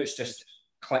 but now it's just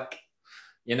click,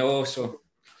 so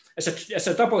it's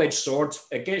a double-edged sword.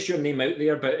 It gets your name out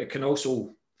there, but it can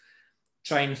also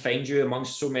try and find you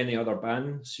amongst so many other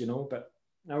bands, but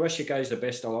I wish you guys the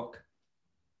best of luck.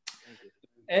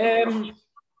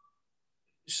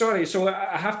 Sorry, so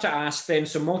I have to ask then,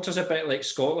 so Malta's a bit like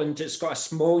Scotland. It's got a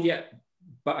small yet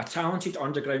but a talented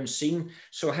underground scene.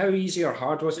 So how easy or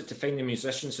hard was it to find the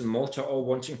musicians in Malta all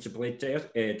wanting to play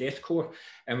deathcore?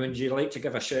 And would you like to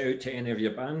give a shout out to any of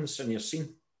your bands in your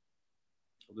scene?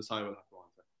 Well, this I will have to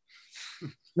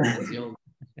answer.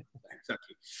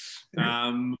 Exactly.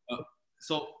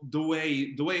 So the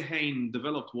way Haine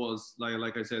developed was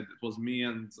like I said, it was me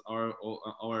and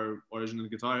our original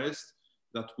guitarist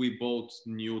that we both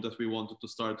knew that we wanted to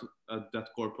start a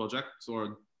deathcore project,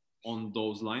 or on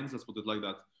those lines, let's put it like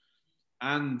that.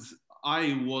 And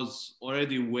I was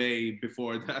already way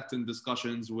before that in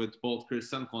discussions with both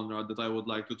Chris and Conrad that I would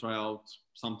like to try out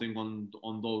something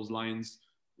on those lines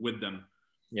with them.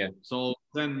 Yeah. So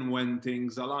then when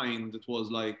things aligned, it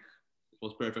was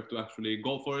perfect to actually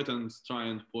go for it and try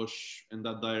and push in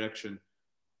that direction.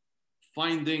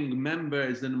 Finding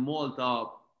members in Malta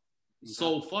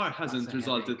so far hasn't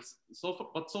resulted. So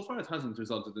far it hasn't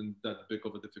resulted in that big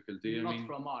of a difficulty. Not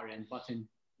from our end, but in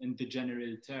the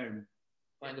general term,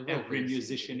 every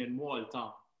musician in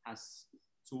Malta has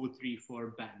 2, 3,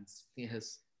 4 bands.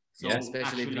 Yes. So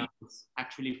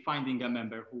actually finding a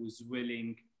member who's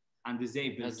willing and is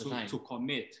able to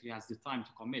commit, he has the time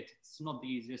to commit. It's not the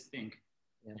easiest thing.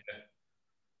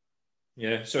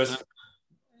 Yeah. So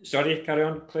sorry, carry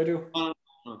on, Claudio.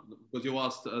 Because you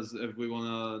asked us if we want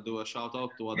to do a shout out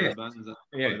to other bands and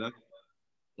like that.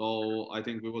 So I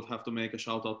think we would have to make a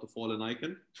shout out to Fallen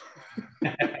Icon.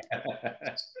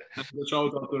 The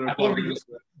shout out to Republic.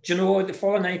 Do you know the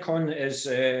Fallen Icon is?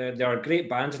 They're a great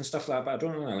band and stuff like that, but I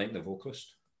don't really like the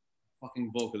vocalist.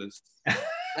 Fucking vocalist.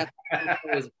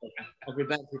 Every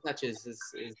band he touches is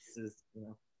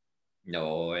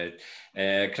No,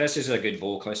 Chris is a good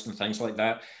vocalist and things like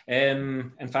that.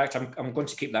 In fact, I'm going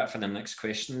to keep that for the next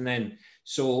question then.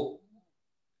 So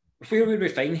where would we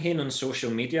find Haine on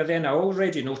social media then? I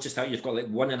already noticed that you've got like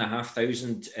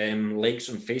 1,500 likes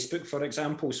on Facebook, for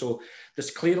example. So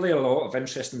there's clearly a lot of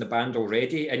interest in the band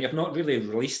already, and you've not really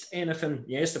released anything.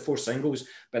 Yes, the 4 singles,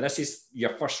 but this is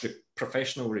your first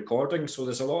professional recording. So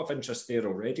there's a lot of interest there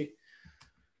already.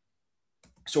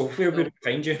 So where would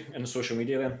we find you in social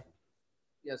media then?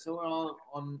 Yeah, so we're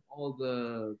on all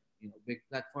the big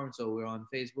platforms. So we're on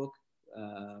Facebook,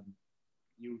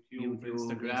 YouTube,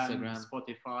 Instagram,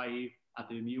 Spotify,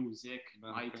 Apple Music,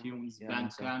 iTunes,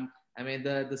 Bandcamp. I mean,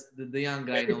 the young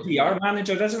guy knows. He's the PR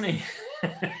manager, isn't he?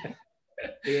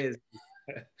 He is.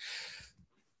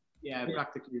 Yeah,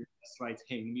 practically that's right.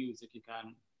 Haine Music, you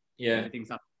can. Yeah.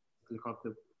 Things up. Click up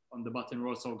on the button. We're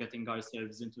also getting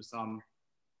ourselves into some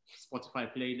Spotify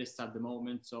playlists at the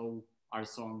moment, so our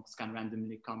songs can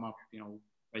randomly come up, while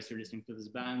you're listening to this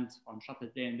band on shuffle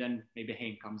play, and then maybe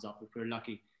Haine comes up if we're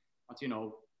lucky. But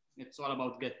it's all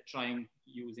about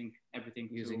using everything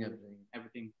to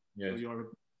your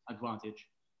advantage.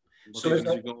 So if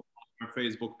you go on our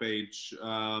Facebook page,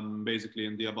 basically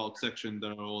in the About section,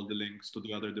 there are all the links to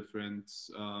the other different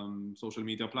social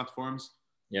media platforms.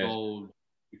 Yeah. So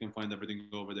you can find everything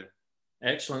over there.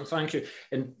 Excellent, thank you.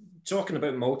 And talking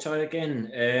about Malta again,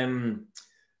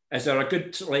 is there a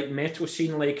good metal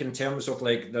scene in terms of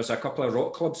there's a couple of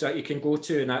rock clubs that you can go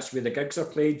to and that's where the gigs are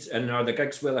played, and are the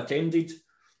gigs well attended?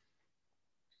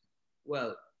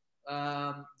 Well,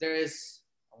 There is,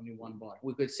 Only one bar.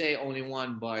 we could say, only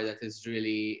one bar that is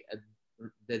really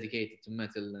dedicated to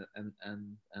metal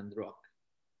and rock.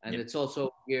 And it's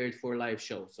also geared for live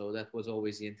show. So that was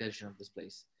always the intention of this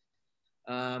place.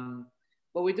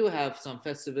 But we do have some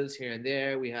festivals here and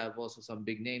there. We have also some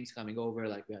big names coming over,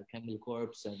 like we had Candle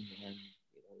Corpse and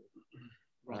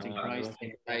Rotting Christ.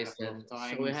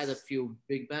 So we had a few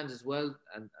big bands as well,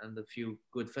 and a few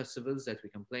good festivals that we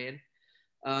can play in.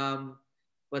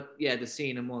 But yeah, the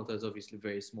scene in Malta is obviously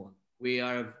very small. We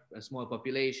are a small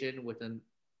population with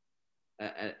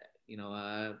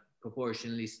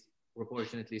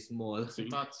proportionately small That's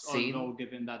scene. although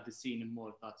given that the scene in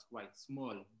Malta is quite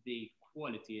small, the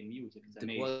quality in music is The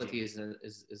amazing. quality is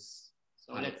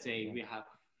so let's say we have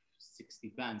 60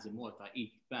 bands in Malta.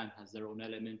 Each band has their own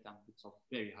element and it's of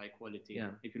very high quality. Yeah.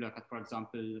 If you look at, for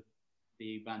example,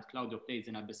 the band Claudio plays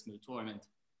in Abysmal Torment.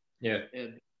 Yeah.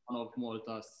 One of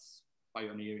Malta's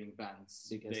pioneering bands.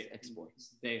 Biggest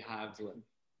exports. They have a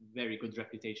very good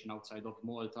reputation outside of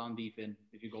Malta, and even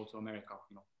if you go to America,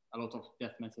 a lot of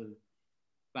death metal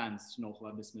bands know who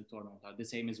Abysmal Torment are. The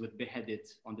same is with Beheaded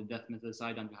on the death metal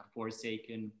side, and we have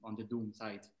Forsaken on the doom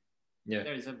side. Yeah.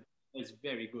 There's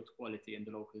very good quality in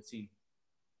the local scene.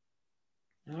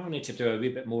 I'll need to do a wee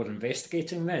bit more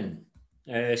investigating then.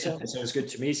 Certainly sounds good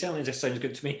to me. Certainly just sounds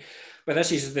good to me. But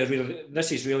this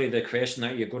is really the question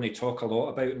that you're going to talk a lot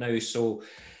about now. So,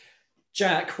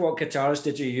 Jack, what guitars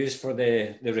did you use for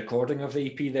the recording of the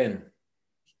EP then?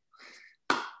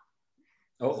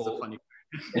 Oh, funny.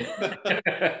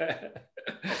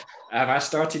 Have I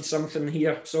started something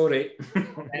here? Sorry.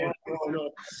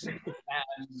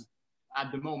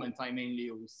 At the moment, I mainly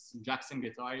use Jackson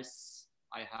guitars.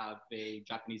 I have a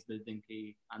Japanese built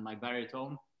dinky and my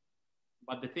baritone.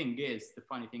 But the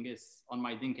funny thing is, on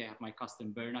my dinky, I have my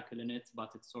custom bare knuckle in it, but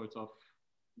it sort of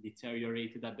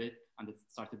deteriorated a bit and it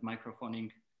started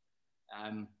microphoning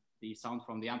the sound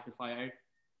from the amplifier.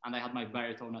 And I had my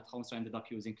baritone at home, so I ended up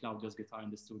using Claudio's guitar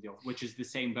in the studio, which is the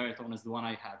same baritone as the one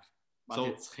I have. But so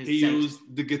it's his he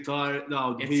used the guitar,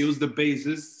 he used the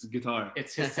bassist guitar.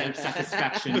 It's his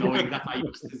self-satisfaction knowing that I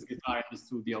used his guitar in the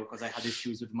studio because I had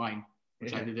issues with mine,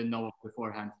 which I didn't know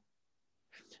beforehand.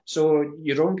 So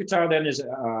your own guitar then, is it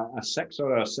a 6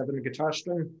 or a 7 guitar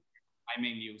string? I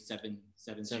mainly use seven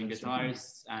string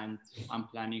guitars, and I'm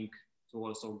planning to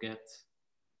also get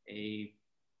a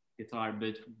guitar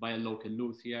built by a local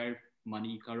luthier,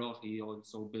 Mani Caro. He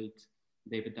also built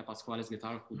David De Pasquale's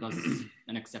guitar, who does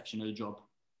an exceptional job.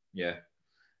 Yeah.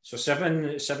 So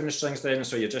seven strings then.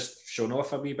 So you're just showing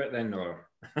off a wee bit then, or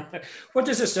what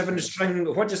does the seven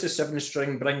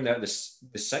string bring that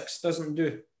the 6 doesn't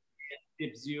do? It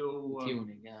gives you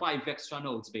tuning, 5 extra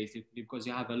notes basically, because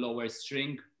you have a lower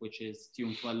string which is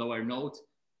tuned to a lower note,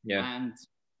 and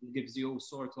it gives you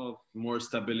sort of more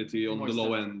stability on the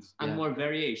low end and more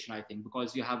variation, I think,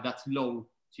 because you have that low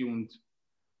tuned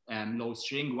low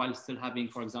string while still having,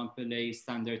 for example, a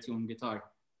standard tuned guitar.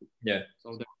 Yeah.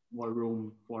 So there's more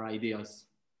room for ideas.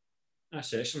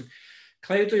 That's excellent.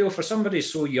 Claudio, for somebody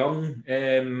so young,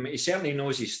 he certainly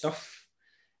knows his stuff.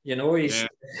 He's...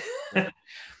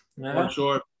 For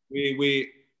sure.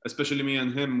 We, especially me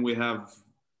and him, we have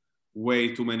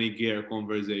way too many gear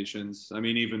conversations. I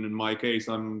mean, even in my case,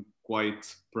 I'm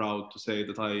quite proud to say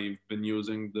that I've been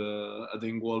using the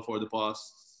Dingwall for the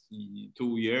past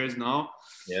 2 years now,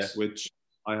 which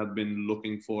I had been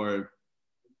looking for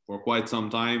quite some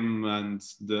time, and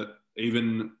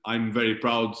even I'm very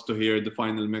proud to hear the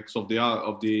final mix of the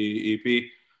EP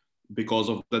because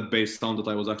of that bass sound that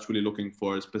I was actually looking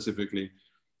for specifically.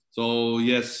 So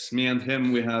yes, me and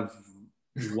him, we have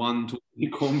 1-2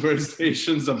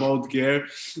 conversations about gear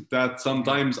that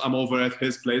sometimes I'm over at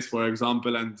his place, for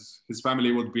example, and his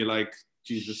family would be like,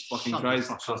 Jesus fucking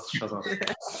Christ, just shut up.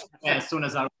 As soon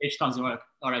as our age comes, we're like,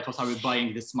 all right, what are we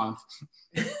buying this month?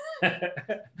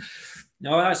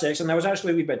 No, that's excellent. I was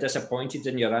actually a wee bit disappointed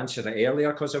in your answer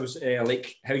earlier, because I was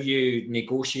like how you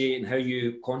negotiate and how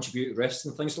you contribute risks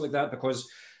and things like that, because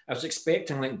I was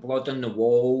expecting like blood on the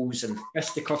walls and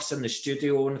fisticuffs in the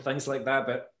studio and things like that,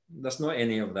 but there's not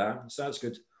any of that, so that's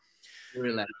good.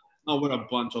 Relax. No, we're a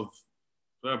bunch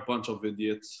of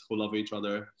idiots who love each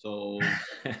other. So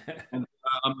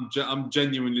I'm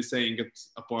genuinely saying it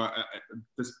apart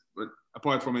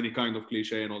from any kind of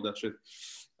cliche and all that shit.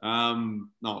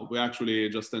 No, we actually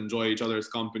just enjoy each other's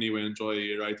company. We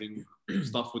enjoy writing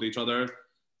stuff with each other.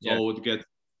 So it gets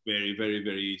very, very,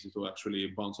 very easy to actually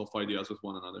bounce off ideas with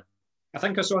one another. I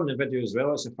think I saw in the video as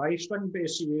well, it's a 5-string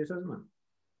bass you use, isn't it?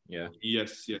 Yeah.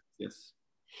 Yes.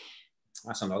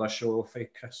 That's another show off,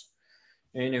 Chris.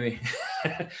 Anyway,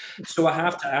 so I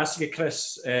have to ask you,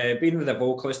 Chris, being the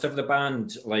vocalist of the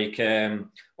band, like,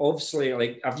 obviously,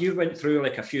 like, have you went through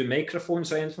like a few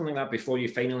microphones or anything like that before you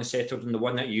finally settled on the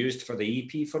one that you used for the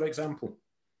EP, for example?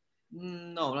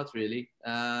 No, not really.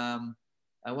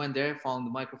 I went there, found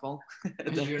the microphone.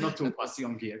 You're not too fussy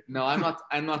on gear. No, I'm not.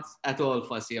 I'm not at all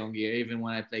fussy on gear. Even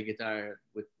when I play guitar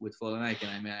with Fallen Icon,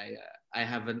 I mean, I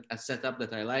have a setup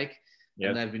that I like,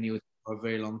 and I've been using for a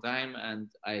very long time, and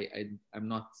I'm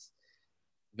not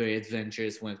very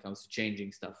adventurous when it comes to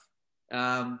changing stuff.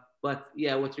 But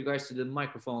yeah, with regards to the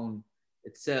microphone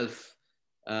itself,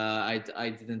 I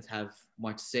didn't have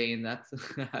much say in that.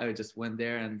 I just went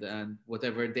there and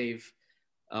whatever Dave,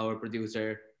 our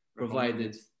producer,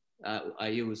 provided, I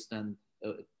used, and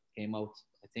it came out.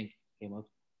 I think came out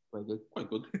quite good. Quite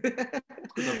good.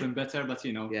 Could have been better, but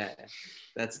you know. Yeah,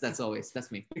 that's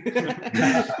me.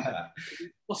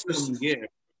 Fussy on gear.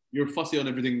 You're fussy on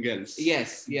everything else.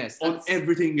 Yes. On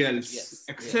everything else,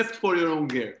 except for your own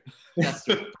gear. That's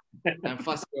true. I'm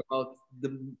fussy about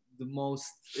the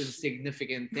most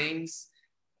insignificant things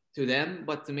to them,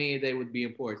 but to me they would be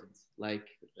important. Like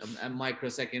a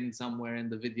microsecond somewhere in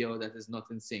the video that is not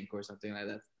in sync or something like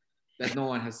that no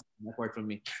one has seen apart from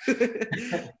me.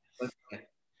 But, yeah.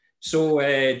 So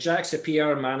Jack's the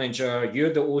PR manager,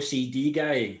 you're the OCD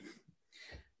guy.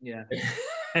 Yeah.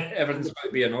 Everything's got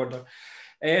to be in order.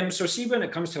 So see, when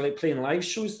it comes to like playing live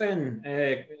shows then,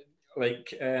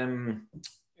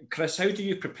 Chris, how do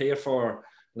you prepare for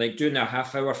like doing a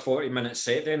half-hour, 40-minute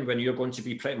set then when you're going to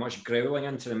be pretty much growling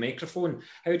into the microphone?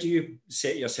 How do you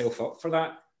set yourself up for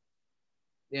that?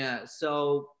 Yeah,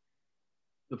 so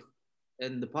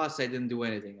in the past I didn't do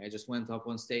anything. I just went up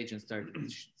on stage and started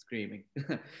screaming.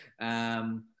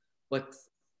 But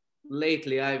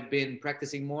lately I've been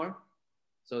practicing more.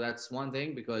 So that's one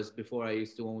thing, because before I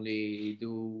used to only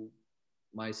do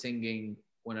my singing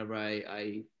whenever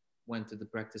I went to the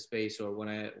practice space or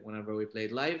whenever we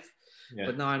played live. Yeah.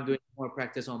 But now I'm doing more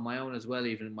practice on my own as well,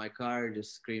 even in my car,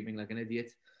 just screaming like an idiot.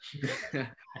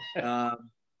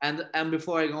 And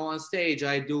before I go on stage,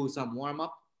 I do some warm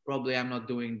up. Probably I'm not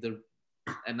doing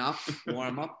enough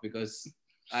warm up because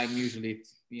I'm usually,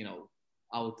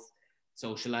 out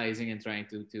socializing and trying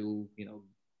to talk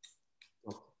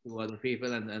to other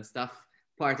people and stuff.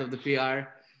 Part of the PR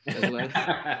as well.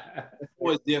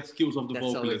 Always the excuse of the That's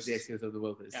vocalist. Always the excuse of the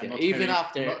vocalist. Yeah. Even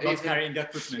carrying the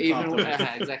equipment. Even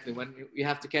exactly, when you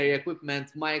have to carry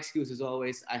equipment, my excuse is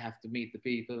always I have to meet the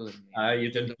people. And,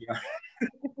 you didn't.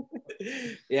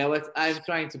 Yeah, but I'm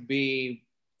trying to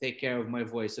take care of my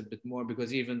voice a bit more,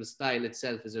 because even the style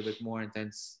itself is a bit more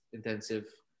intensive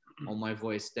on my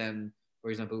voice than,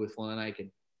 for example, with Fallen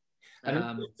Icon.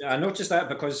 I noticed that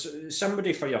because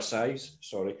somebody for your size,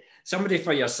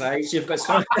 you've got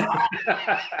some.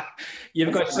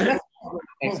 You've got some.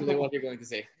 Actually, what you're going to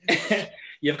say.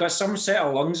 You've got some set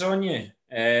of lungs on you.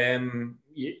 There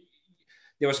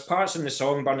was parts in the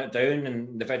song "Burn It Down"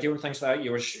 and the video and things like that.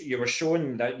 You were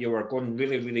showing that you were going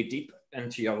really, really deep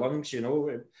into your lungs.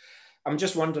 I'm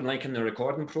just wondering, like in the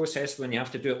recording process, when you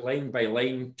have to do it line by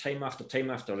line, time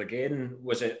after again,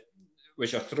 was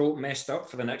your throat messed up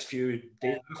for the next few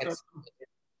days?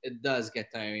 It does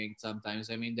get tiring sometimes.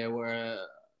 I mean, there were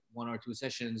 1 or 2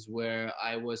 sessions where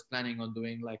I was planning on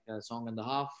doing like a song and a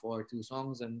half or 2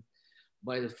 songs, and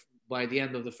by the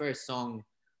end of the first song,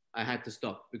 I had to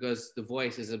stop because the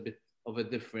voice is a bit of a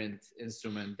different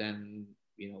instrument than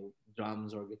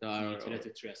drums or guitar. To let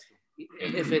it rest.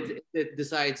 If it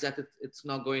decides that it's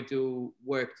not going to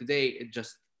work today, it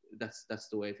just that's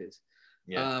the way it is.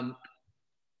 Yeah.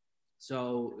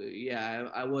 So yeah,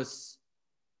 I was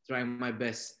trying my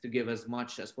best to give as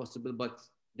much as possible, but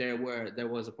there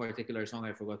was a particular song,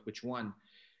 I forgot which one,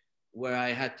 where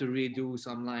I had to redo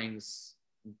some lines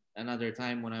another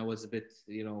time when I was a bit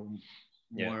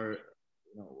more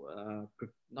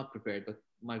not prepared, but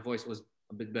my voice was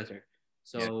a bit better.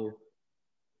 So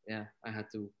yeah, I had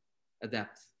to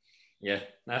adapt. Yeah,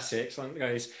 that's excellent,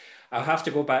 guys. I'll have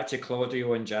to go back to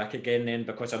Claudio and Jack again then,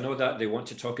 because I know that they want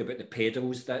to talk about the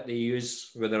pedals that they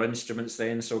use with their instruments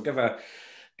then. So give a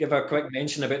quick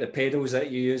mention about the pedals that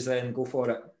you use then. Go for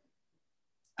it.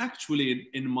 Actually,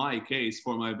 in my case,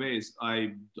 for my bass,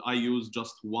 I use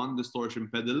just one distortion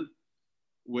pedal,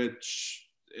 which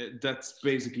that's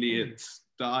basically it.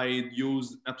 I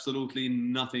use absolutely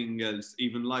nothing else.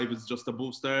 Even live, it's just a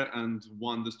booster and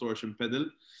one distortion pedal.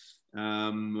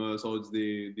 So it's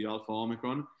the Alpha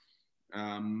Omicron.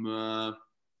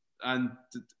 And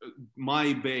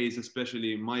my bass,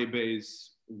 especially my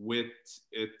bass with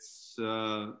its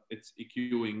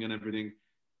EQing and everything,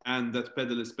 and that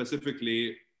pedal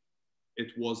specifically,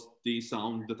 it was the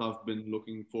sound that I've been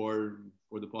looking for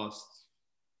the past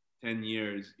 10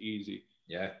 years, easy.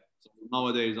 Yeah. So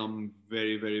nowadays, I'm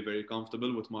very, very, very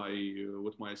comfortable with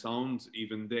my sound.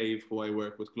 Even Dave, who I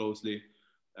work with closely,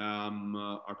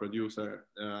 our producer,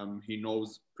 he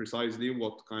knows precisely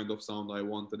what kind of sound I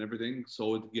want and everything.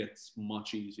 So it gets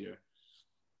much easier.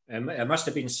 It must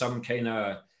have been some kind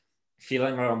of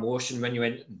feeling or emotion when you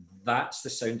went, that's the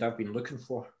sound I've been looking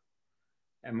for.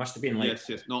 It must have been like...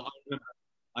 Yes. No,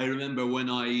 I remember when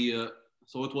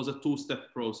so it was a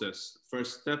 2-step process.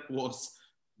 First step was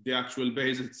the actual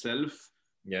bass itself.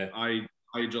 Yeah. I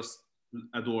just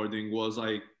adoring was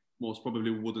I most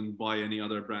probably wouldn't buy any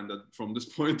other brand from this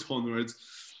point onwards.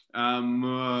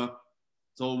 So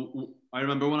I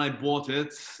remember when I bought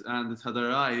it and it had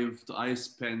arrived, I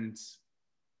spent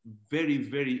very,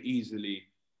 very easily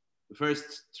the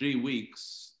first 3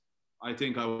 weeks. I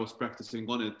think I was practicing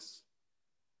on it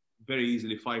very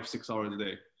easily 5-6 hours a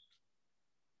day.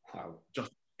 Wow.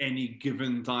 Just any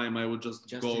given time, I would just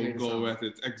go at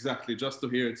it. Exactly, just to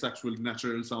hear its actual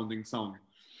natural sounding sound.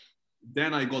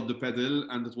 Then I got the pedal,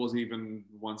 and it was even,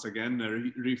 once again, a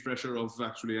refresher of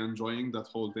actually enjoying that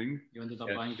whole thing. You ended up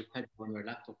buying the pedal on your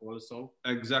laptop also.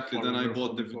 Exactly. Then I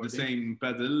bought the same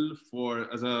pedal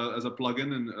as a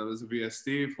plugin and as a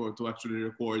VST to actually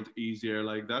record easier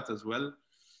like that as well.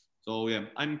 So yeah,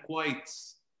 I'm quite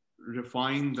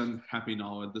refined and happy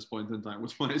now at this point in time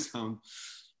with my sound.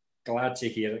 Glad to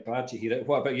hear it.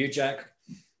 What about you, Jack?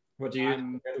 What do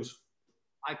you...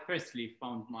 I personally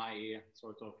found my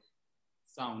sort of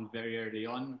sound very early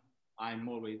on. I've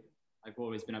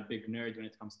always been a big nerd when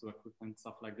it comes to equipment,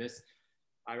 stuff like this.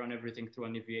 I run everything through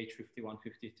an EVH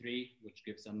 5153, which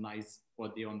gives a nice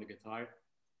body on the guitar.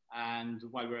 And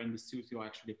while we're in the studio, I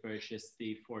actually purchased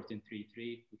the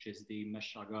 1433, which is the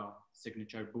Meshuggah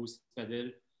signature boost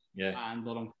pedal. Yeah. And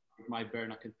along with my bare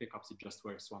knuckle pickups, it just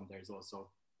works wonders also.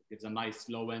 It gives a nice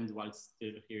low end while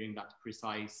still hearing that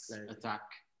precise attack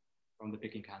from the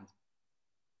picking hand.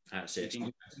 That's it.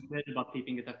 But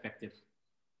keeping it effective.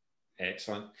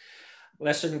 Excellent.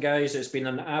 Listen, guys, it's been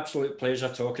an absolute pleasure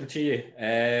talking to you.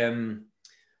 Same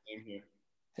here.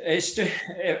 It's just,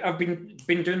 I've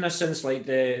been doing this since like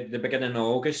the beginning of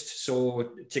August.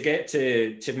 So to get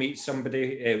to meet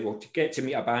somebody, to get to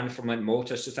meet a band from like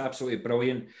Malta, it's just absolutely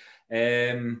brilliant.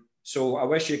 So I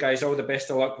wish you guys all the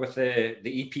best of luck with the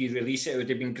EP release. It would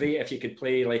have been great if you could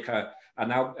play like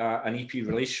an EP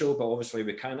release show, but obviously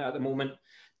we can't at the moment.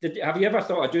 Have you ever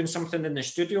thought of doing something in the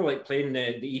studio, like playing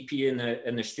the EP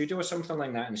in the studio or something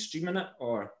like that and streaming it?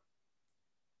 Or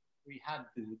we had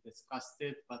discussed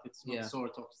it, but it's not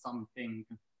sort of something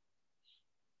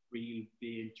we'll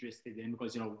be interested in,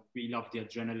 because we love the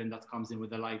adrenaline that comes in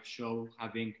with a live show,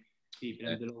 having people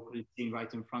in the local scene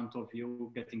right in front of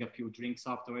you, getting a few drinks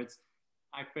afterwards.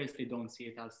 I personally don't see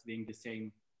it as being the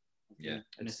same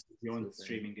in a studio and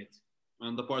streaming it.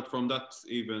 And apart from that,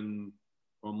 even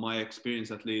from my experience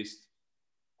at least,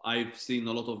 I've seen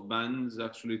a lot of bands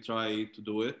actually try to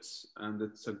do it, and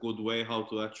it's a good way how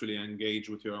to actually engage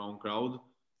with your own crowd.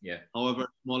 Yeah. However,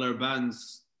 smaller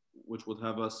bands, which would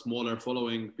have a smaller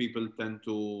following, people tend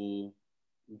to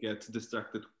get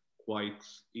distracted quite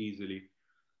easily.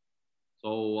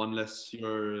 So unless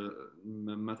you're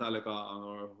Metallica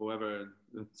or whoever,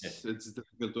 it's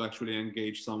difficult to actually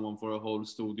engage someone for a whole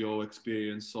studio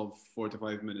experience of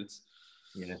 45 minutes.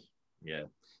 Yeah.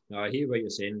 No, I hear what you're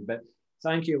saying, but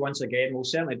thank you once again. We'll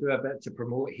certainly do a bit to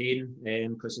promote Haine,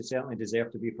 because they certainly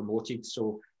deserve to be promoted.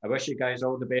 So I wish you guys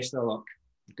all the best of luck.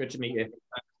 Good to meet you. Thank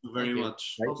you very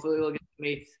much. Right. Hopefully we'll get to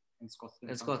meet in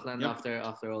Scotland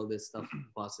after all this stuff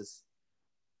passes.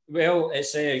 Well,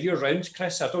 it's your round,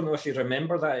 Chris. I don't know if you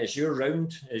remember that. It's your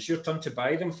round. It's your turn to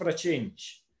buy them for a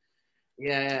change.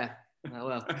 Yeah.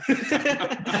 Well.